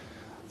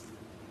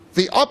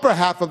 the upper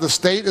half of the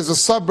state is a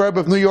suburb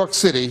of New York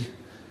City,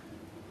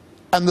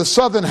 and the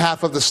southern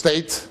half of the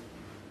state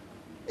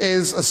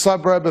is a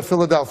suburb of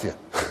Philadelphia.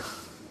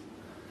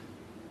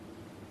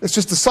 It's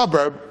just a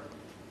suburb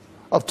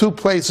of two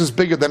places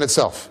bigger than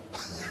itself.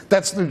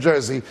 That's New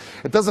Jersey.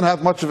 It doesn't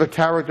have much of a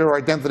character or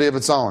identity of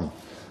its own,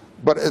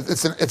 but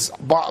it's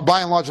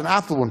by and large an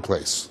affluent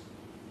place.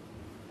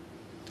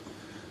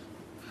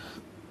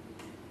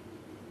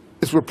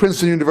 It's where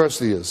Princeton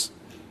University is.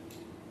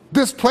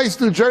 This place,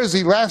 New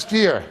Jersey, last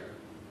year,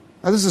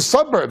 now this is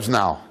suburbs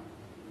now,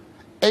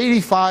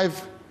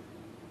 85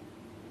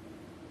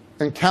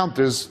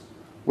 encounters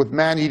with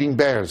man-eating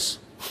bears.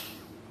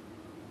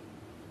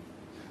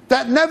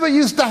 That never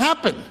used to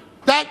happen.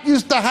 That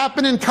used to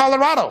happen in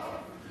Colorado,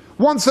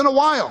 once in a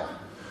while.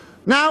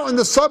 Now in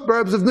the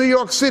suburbs of New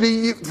York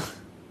City,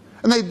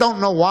 And they don't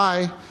know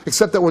why,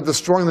 except that we're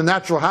destroying the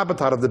natural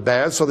habitat of the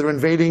bears, so they're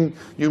invading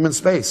human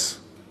space.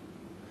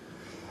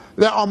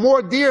 There are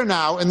more deer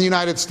now in the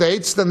United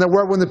States than there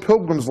were when the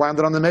Pilgrims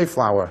landed on the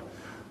Mayflower.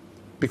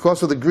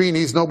 Because of the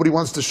greenies, nobody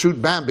wants to shoot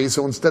Bambi,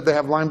 so instead they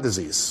have Lyme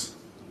disease.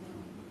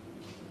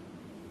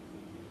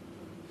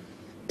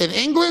 In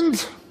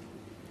England,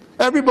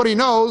 everybody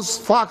knows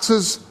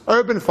foxes,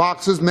 urban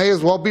foxes, may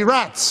as well be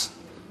rats.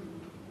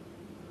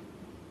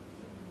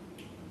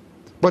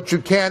 But you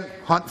can't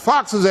hunt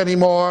foxes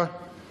anymore.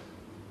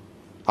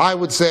 I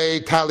would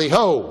say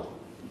tally-ho.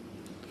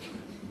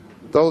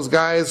 Those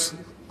guys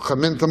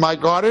come into my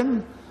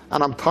garden,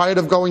 and I'm tired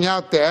of going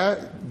out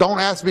there. Don't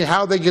ask me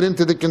how they get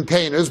into the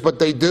containers, but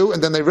they do,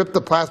 and then they rip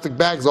the plastic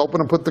bags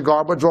open and put the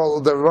garbage,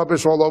 the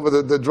rubbish all over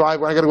the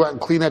driveway. I got to go out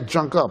and clean that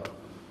junk up.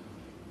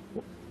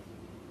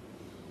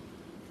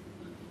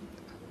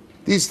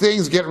 These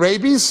things get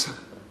rabies.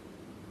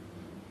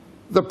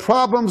 The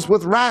problems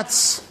with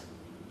rats,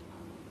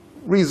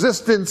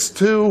 resistance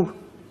to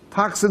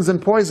toxins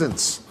and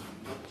poisons.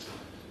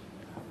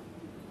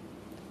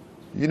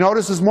 You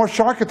notice there's more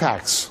shark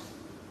attacks.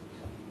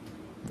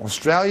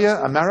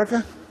 Australia,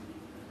 America,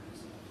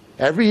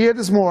 every year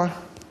there's more.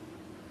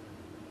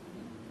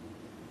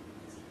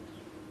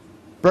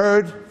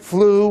 Bird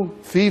flu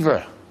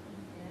fever.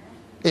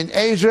 In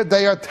Asia,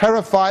 they are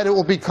terrified it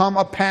will become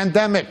a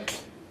pandemic.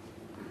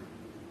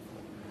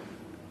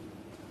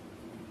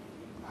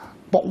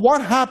 But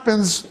what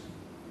happens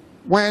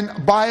when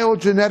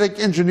biogenetic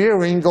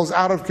engineering goes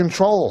out of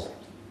control?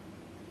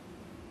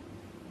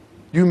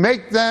 You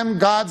make them,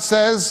 God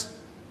says,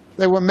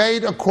 they were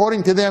made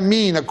according to their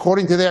mean,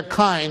 according to their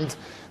kind.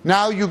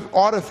 Now you've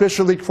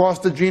artificially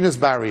crossed the genus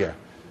barrier.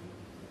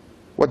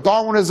 What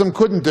Darwinism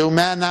couldn't do,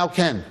 man now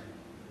can.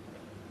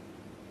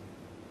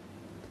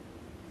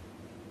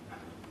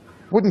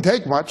 Wouldn't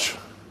take much.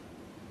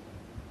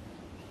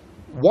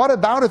 What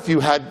about if you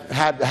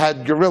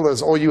had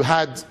gorillas, or you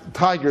had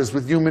tigers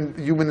with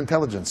human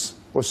intelligence,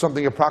 or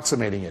something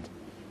approximating it?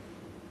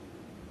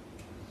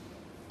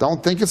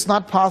 Don't think it's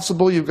not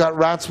possible. You've got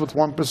rats with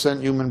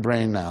 1% human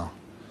brain now.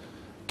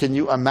 Can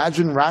you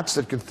imagine rats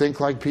that could think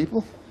like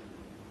people?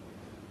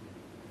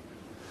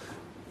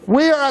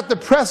 We are at the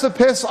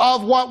precipice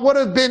of what would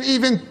have been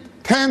even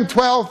 10,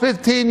 12,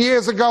 15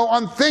 years ago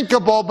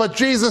unthinkable, but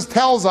Jesus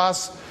tells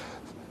us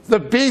the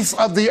beasts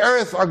of the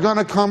earth are going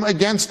to come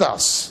against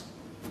us.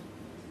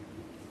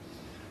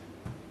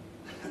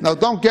 Now,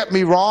 don't get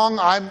me wrong.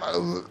 I'm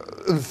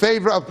in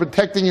favor of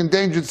protecting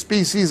endangered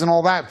species and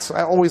all that.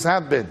 I always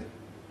have been.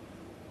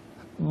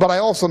 But I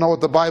also know what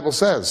the Bible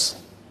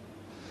says.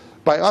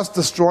 By us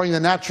destroying the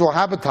natural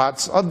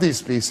habitats of these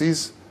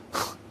species,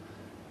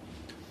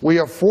 we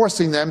are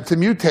forcing them to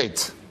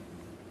mutate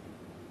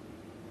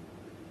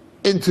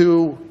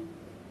into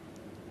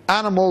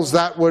animals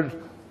that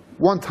would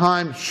one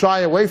time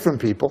shy away from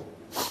people,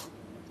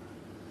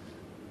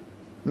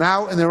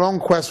 now in their own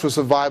quest for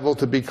survival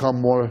to become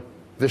more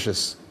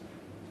vicious,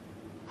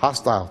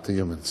 hostile to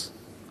humans.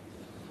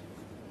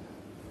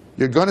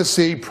 You're going to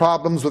see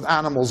problems with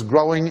animals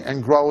growing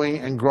and growing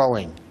and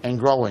growing and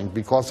growing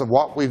because of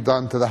what we've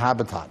done to the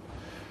habitat.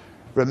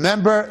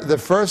 Remember, the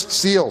first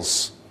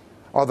seals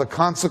are the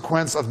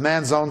consequence of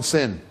man's own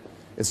sin.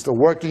 It's the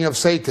working of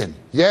Satan.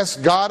 Yes,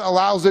 God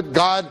allows it.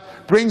 God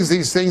brings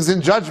these things in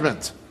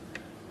judgment.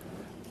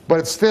 But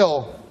it's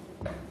still,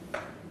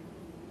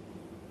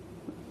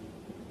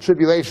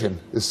 tribulation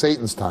is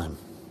Satan's time.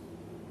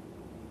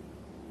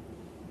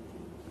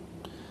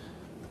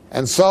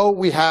 And so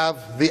we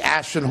have the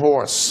ashen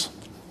horse.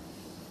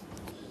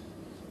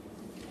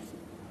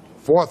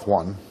 Fourth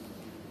one.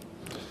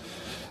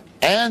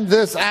 And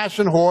this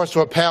ashen horse,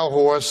 or pale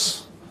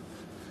horse,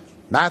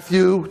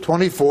 Matthew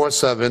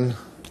 24:7,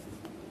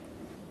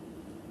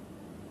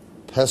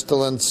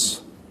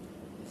 pestilence,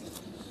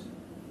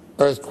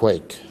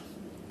 earthquake.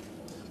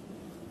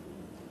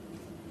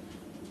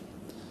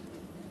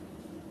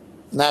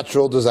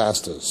 Natural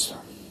disasters.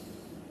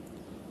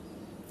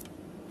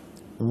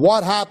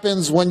 What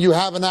happens when you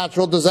have a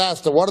natural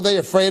disaster? What are they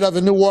afraid of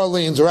in New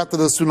Orleans or after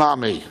the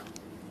tsunami?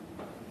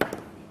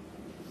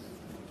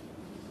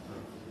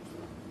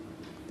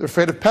 They're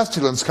afraid of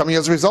pestilence coming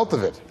as a result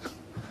of it.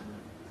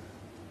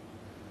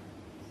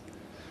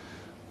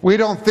 We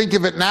don't think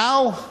of it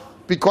now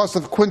because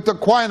of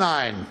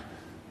quinine,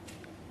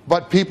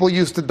 but people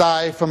used to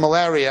die from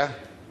malaria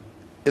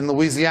in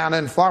Louisiana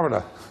and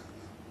Florida,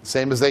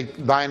 same as they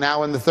die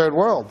now in the third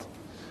world.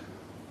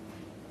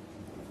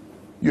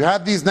 You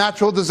have these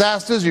natural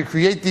disasters, you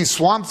create these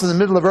swamps in the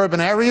middle of urban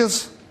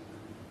areas,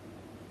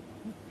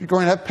 you're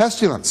going to have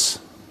pestilence.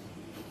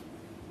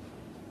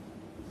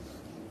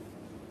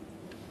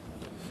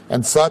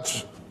 And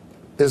such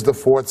is the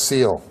fourth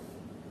seal.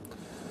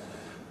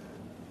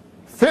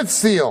 Fifth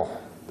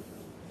seal.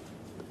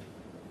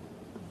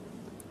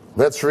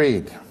 Let's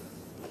read.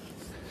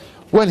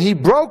 When he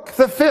broke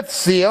the fifth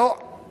seal,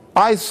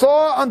 I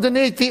saw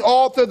underneath the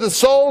altar the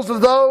souls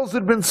of those who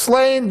had been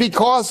slain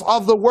because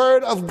of the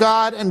word of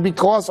God and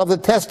because of the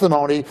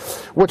testimony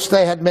which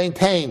they had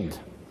maintained.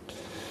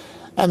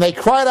 And they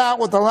cried out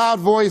with a loud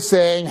voice,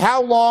 saying,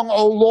 How long,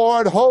 O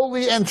Lord,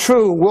 holy and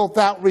true, wilt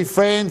thou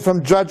refrain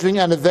from judging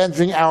and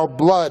avenging our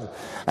blood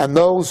and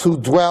those who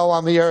dwell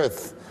on the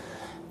earth?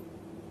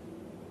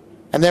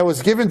 And there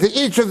was given to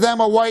each of them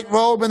a white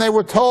robe, and they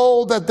were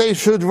told that they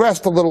should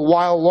rest a little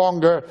while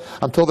longer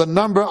until the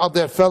number of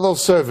their fellow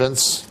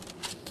servants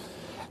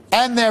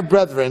and their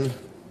brethren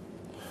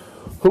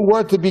who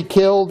were to be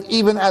killed,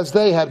 even as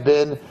they had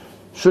been,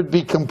 should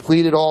be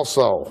completed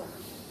also.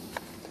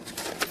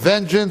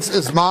 Vengeance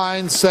is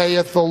mine,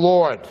 saith the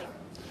Lord.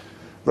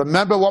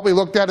 Remember what we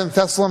looked at in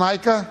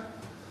Thessalonica?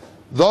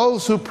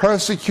 Those who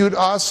persecute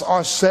us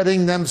are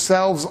setting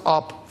themselves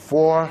up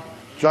for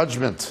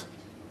judgment.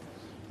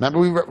 Remember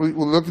we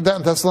looked at that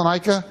in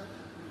Thessalonica?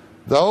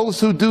 Those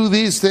who do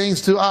these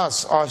things to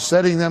us are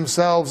setting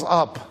themselves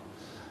up.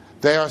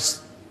 They are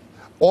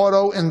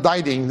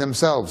auto-indicting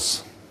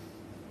themselves.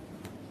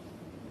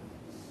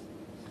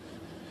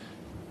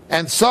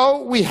 And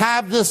so we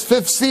have this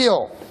fifth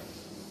seal.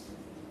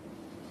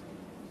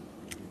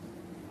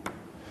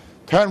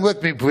 Turn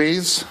with me,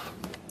 please,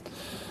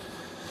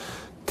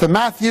 to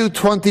Matthew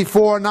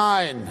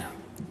 24:9,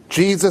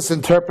 Jesus'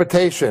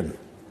 interpretation.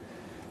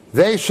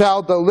 They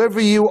shall deliver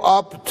you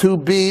up to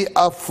be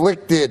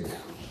afflicted.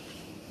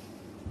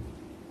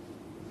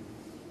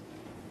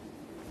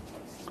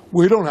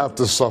 We don't have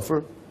to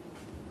suffer.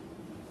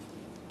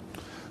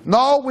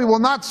 No, we will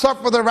not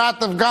suffer the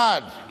wrath of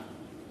God.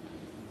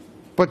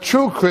 But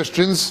true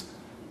Christians,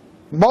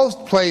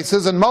 most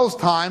places and most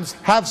times,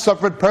 have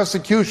suffered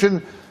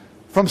persecution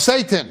from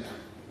Satan.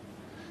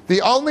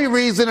 The only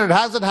reason it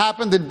hasn't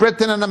happened in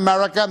Britain and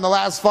America in the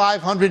last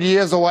 500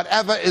 years or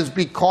whatever is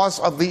because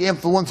of the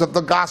influence of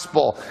the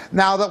gospel.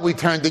 Now that we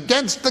turned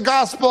against the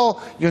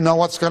gospel, you know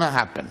what's going to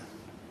happen.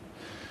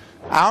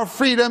 Our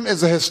freedom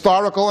is a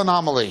historical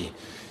anomaly.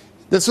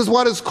 This is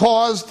what has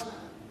caused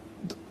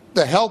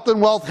the health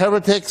and wealth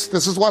heretics.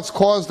 This is what's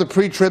caused the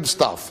pre-trib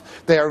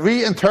stuff. They are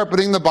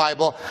reinterpreting the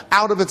Bible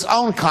out of its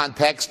own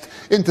context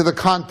into the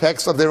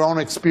context of their own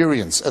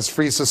experience as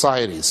free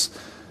societies,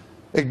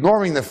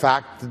 ignoring the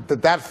fact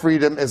that that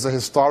freedom is a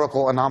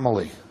historical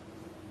anomaly.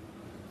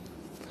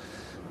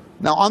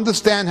 Now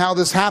understand how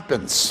this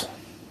happens.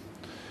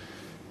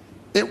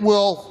 It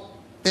will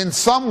in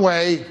some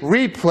way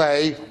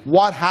replay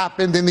what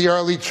happened in the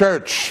early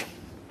church.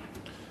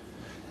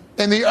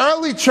 In the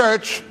early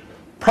church,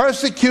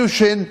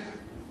 persecution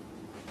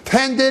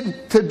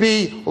tended to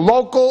be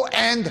local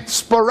and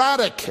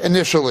sporadic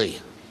initially.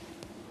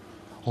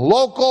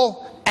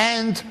 Local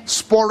and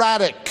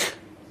sporadic.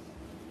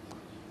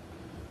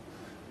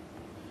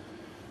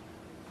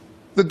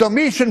 The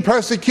Domitian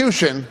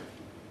persecution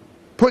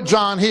put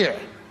John here.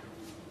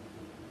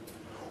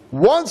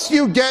 Once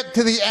you get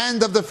to the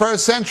end of the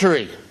first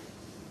century,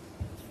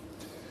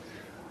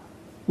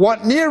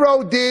 what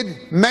Nero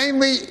did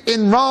mainly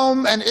in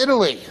Rome and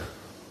Italy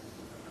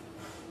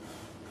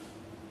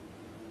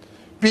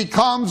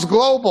becomes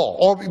global,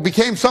 or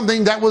became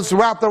something that was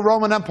throughout the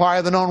Roman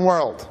Empire, the known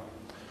world.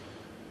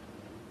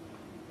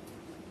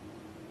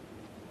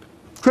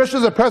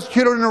 Christians are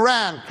persecuted in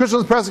Iran,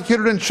 Christians are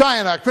persecuted in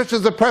China,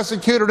 Christians are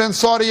persecuted in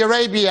Saudi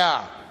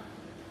Arabia.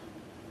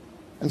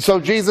 And so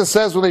Jesus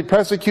says, when they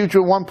persecute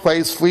you in one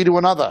place, flee to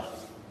another.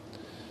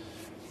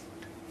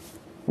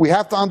 We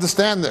have to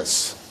understand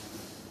this.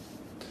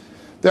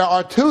 There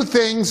are two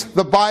things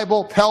the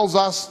Bible tells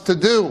us to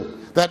do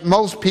that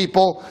most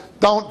people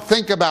don't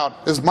think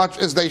about as much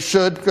as they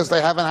should because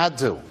they haven't had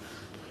to.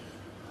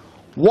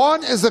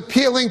 One is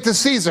appealing to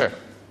Caesar.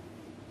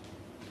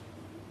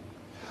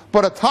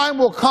 But a time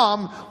will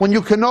come when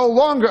you can no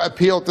longer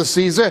appeal to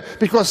Caesar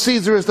because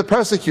Caesar is the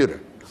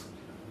persecutor.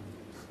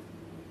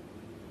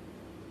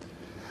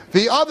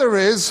 The other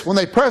is, when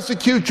they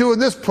persecute you in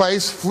this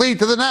place, flee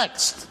to the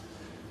next.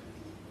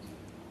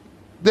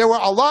 There were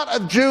a lot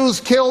of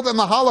Jews killed in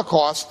the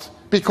Holocaust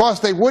because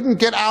they wouldn't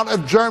get out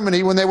of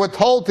Germany when they were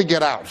told to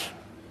get out.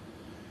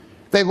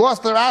 They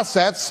lost their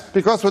assets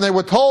because when they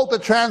were told to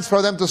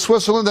transfer them to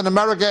Switzerland and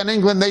America and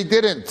England, they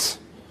didn't.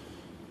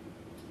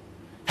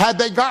 Had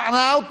they gotten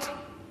out,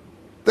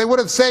 they would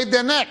have saved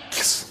their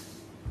necks.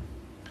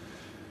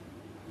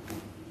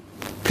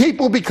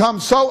 People become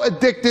so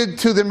addicted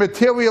to the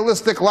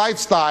materialistic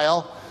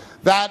lifestyle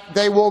that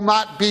they will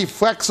not be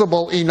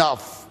flexible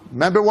enough.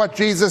 Remember what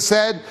Jesus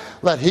said?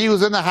 Let he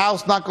who's in the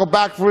house not go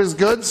back for his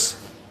goods.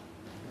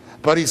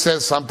 But he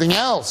says something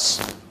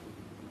else.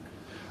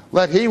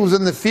 Let he who's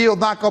in the field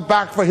not go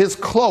back for his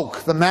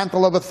cloak, the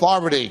mantle of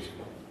authority.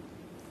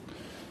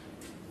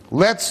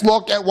 Let's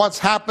look at what's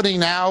happening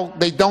now.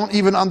 They don't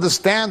even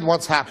understand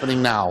what's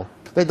happening now.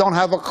 They don't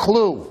have a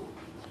clue.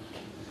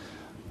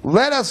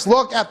 Let us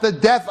look at the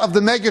death of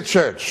the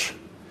megachurch.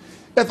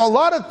 If a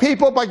lot of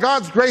people, by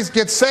God's grace,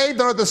 get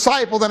saved and are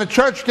discipled and a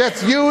church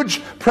gets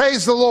huge,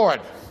 praise the Lord.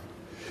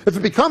 If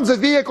it becomes a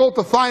vehicle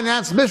to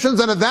finance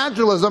missions and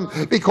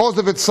evangelism because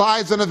of its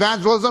size and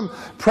evangelism,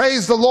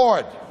 praise the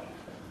Lord.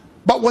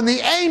 But when the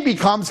aim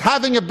becomes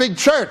having a big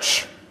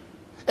church,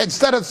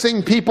 instead of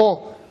seeing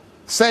people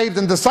saved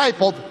and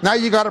discipled, now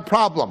you got a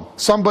problem.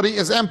 Somebody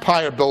is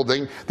empire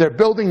building. They're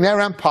building their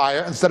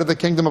empire instead of the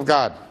kingdom of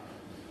God.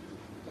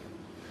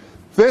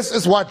 This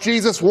is what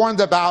Jesus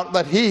warned about,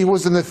 that he who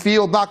was in the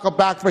field not go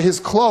back for his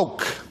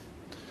cloak.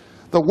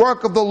 The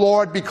work of the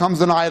Lord becomes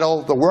an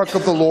idol. The work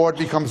of the Lord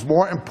becomes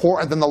more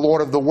important than the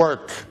Lord of the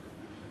work.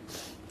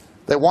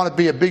 They want to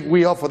be a big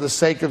wheel for the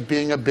sake of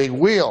being a big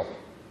wheel,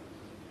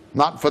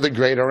 not for the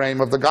greater aim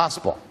of the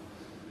gospel.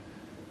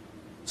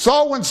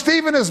 So when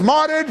Stephen is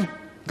martyred,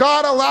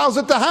 God allows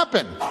it to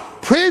happen.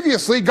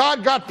 Previously,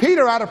 God got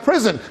Peter out of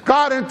prison.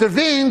 God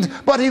intervened,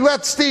 but he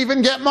let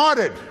Stephen get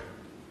martyred.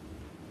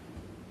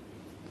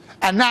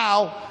 And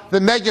now the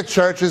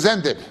megachurch is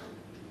ended.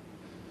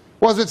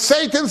 Was it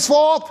Satan's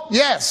fault?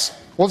 Yes.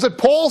 Was it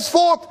Paul's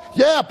fault?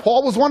 Yeah,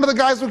 Paul was one of the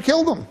guys who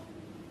killed him.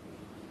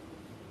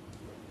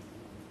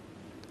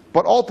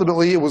 But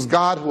ultimately, it was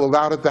God who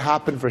allowed it to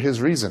happen for his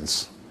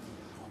reasons.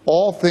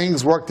 All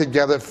things work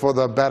together for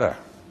the better.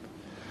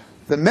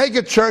 The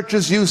mega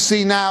churches you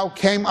see now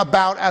came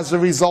about as a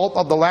result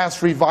of the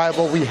last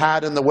revival we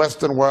had in the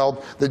Western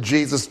world, the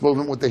Jesus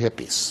movement with the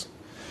hippies.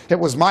 It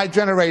was my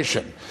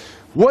generation.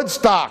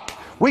 Woodstock.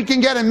 We can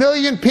get 1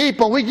 million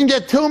people, we can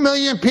get 2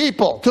 million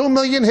people, 2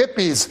 million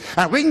hippies,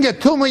 and we can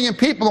get 2 million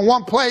people in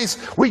one place.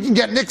 We can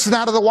get Nixon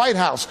out of the White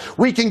House,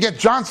 we can get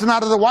Johnson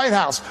out of the White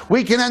House,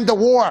 we can end the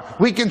war,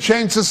 we can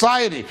change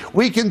society,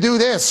 we can do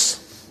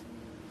this.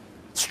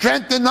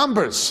 Strength in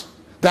numbers.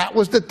 That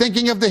was the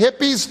thinking of the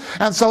hippies,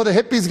 and so the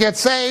hippies get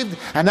saved,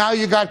 and now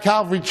you got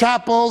Calvary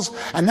chapels,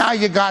 and now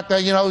you got the,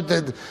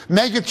 the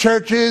mega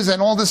churches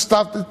and all this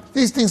stuff.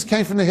 These things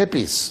came from the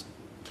hippies.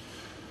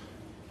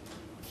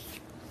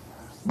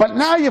 But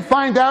now you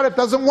find out it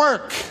doesn't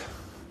work.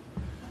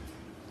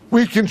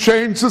 We can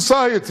change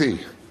society.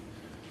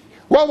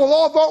 Well, we'll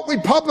all vote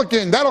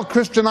Republican. That'll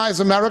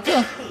Christianize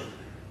America.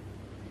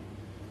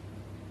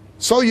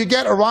 So you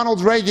get a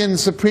Ronald Reagan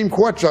Supreme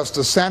Court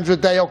Justice, Sandra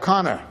Day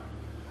O'Connor.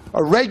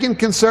 A Reagan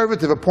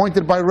conservative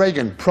appointed by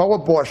Reagan,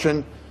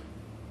 pro-abortion,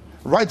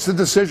 writes the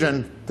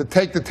decision to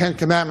take the 10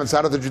 Commandments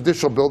out of the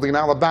judicial building in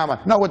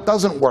Alabama. No, it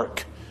doesn't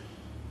work.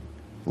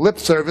 Lip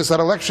service at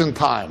election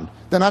time.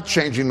 They're not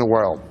changing the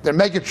world. Their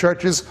mega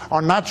churches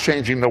are not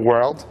changing the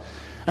world.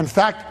 In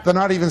fact, they're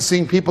not even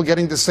seeing people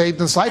getting saved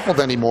and discipled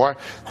anymore.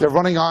 They're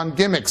running on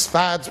gimmicks,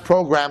 fads,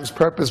 programs,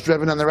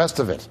 purpose-driven, and the rest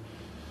of it.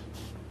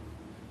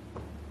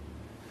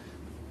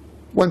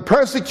 When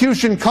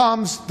persecution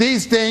comes,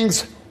 these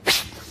things,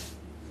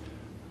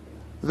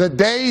 the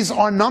days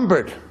are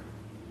numbered.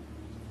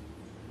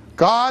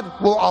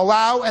 God will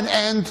allow an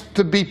end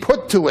to be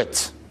put to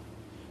it.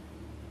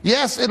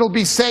 Yes, it'll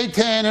be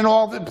Satan and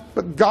all that,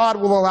 but God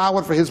will allow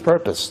it for his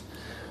purpose.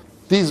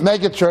 These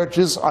mega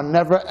churches are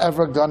never,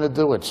 ever going to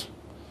do it.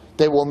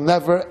 They will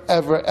never,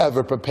 ever,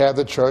 ever prepare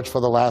the church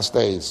for the last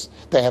days.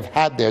 They have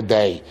had their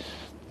day.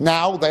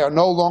 Now they are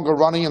no longer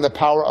running in the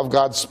power of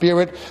God's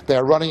Spirit. They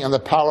are running in the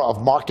power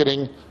of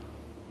marketing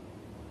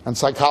and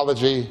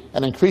psychology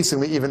and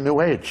increasingly even New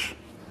Age.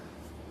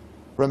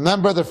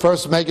 Remember the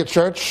first mega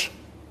church?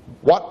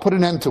 What put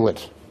an end to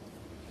it?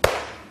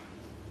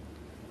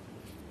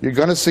 You're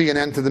going to see an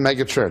end to the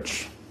mega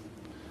church.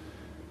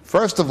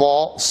 First of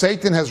all,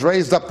 Satan has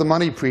raised up the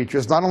money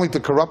preachers not only to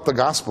corrupt the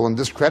gospel and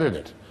discredit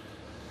it,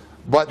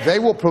 but they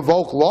will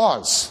provoke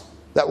laws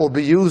that will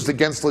be used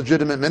against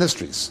legitimate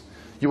ministries.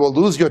 You will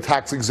lose your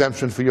tax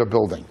exemption for your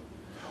building.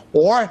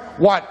 Or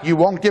what? You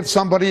won't give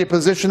somebody a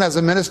position as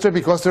a minister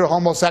because they're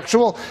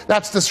homosexual?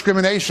 That's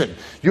discrimination.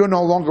 You're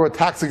no longer a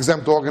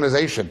tax-exempt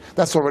organization.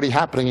 That's already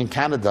happening in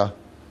Canada,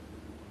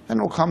 and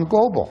it will come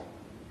global.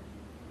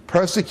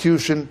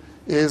 Persecution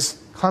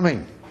is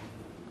coming.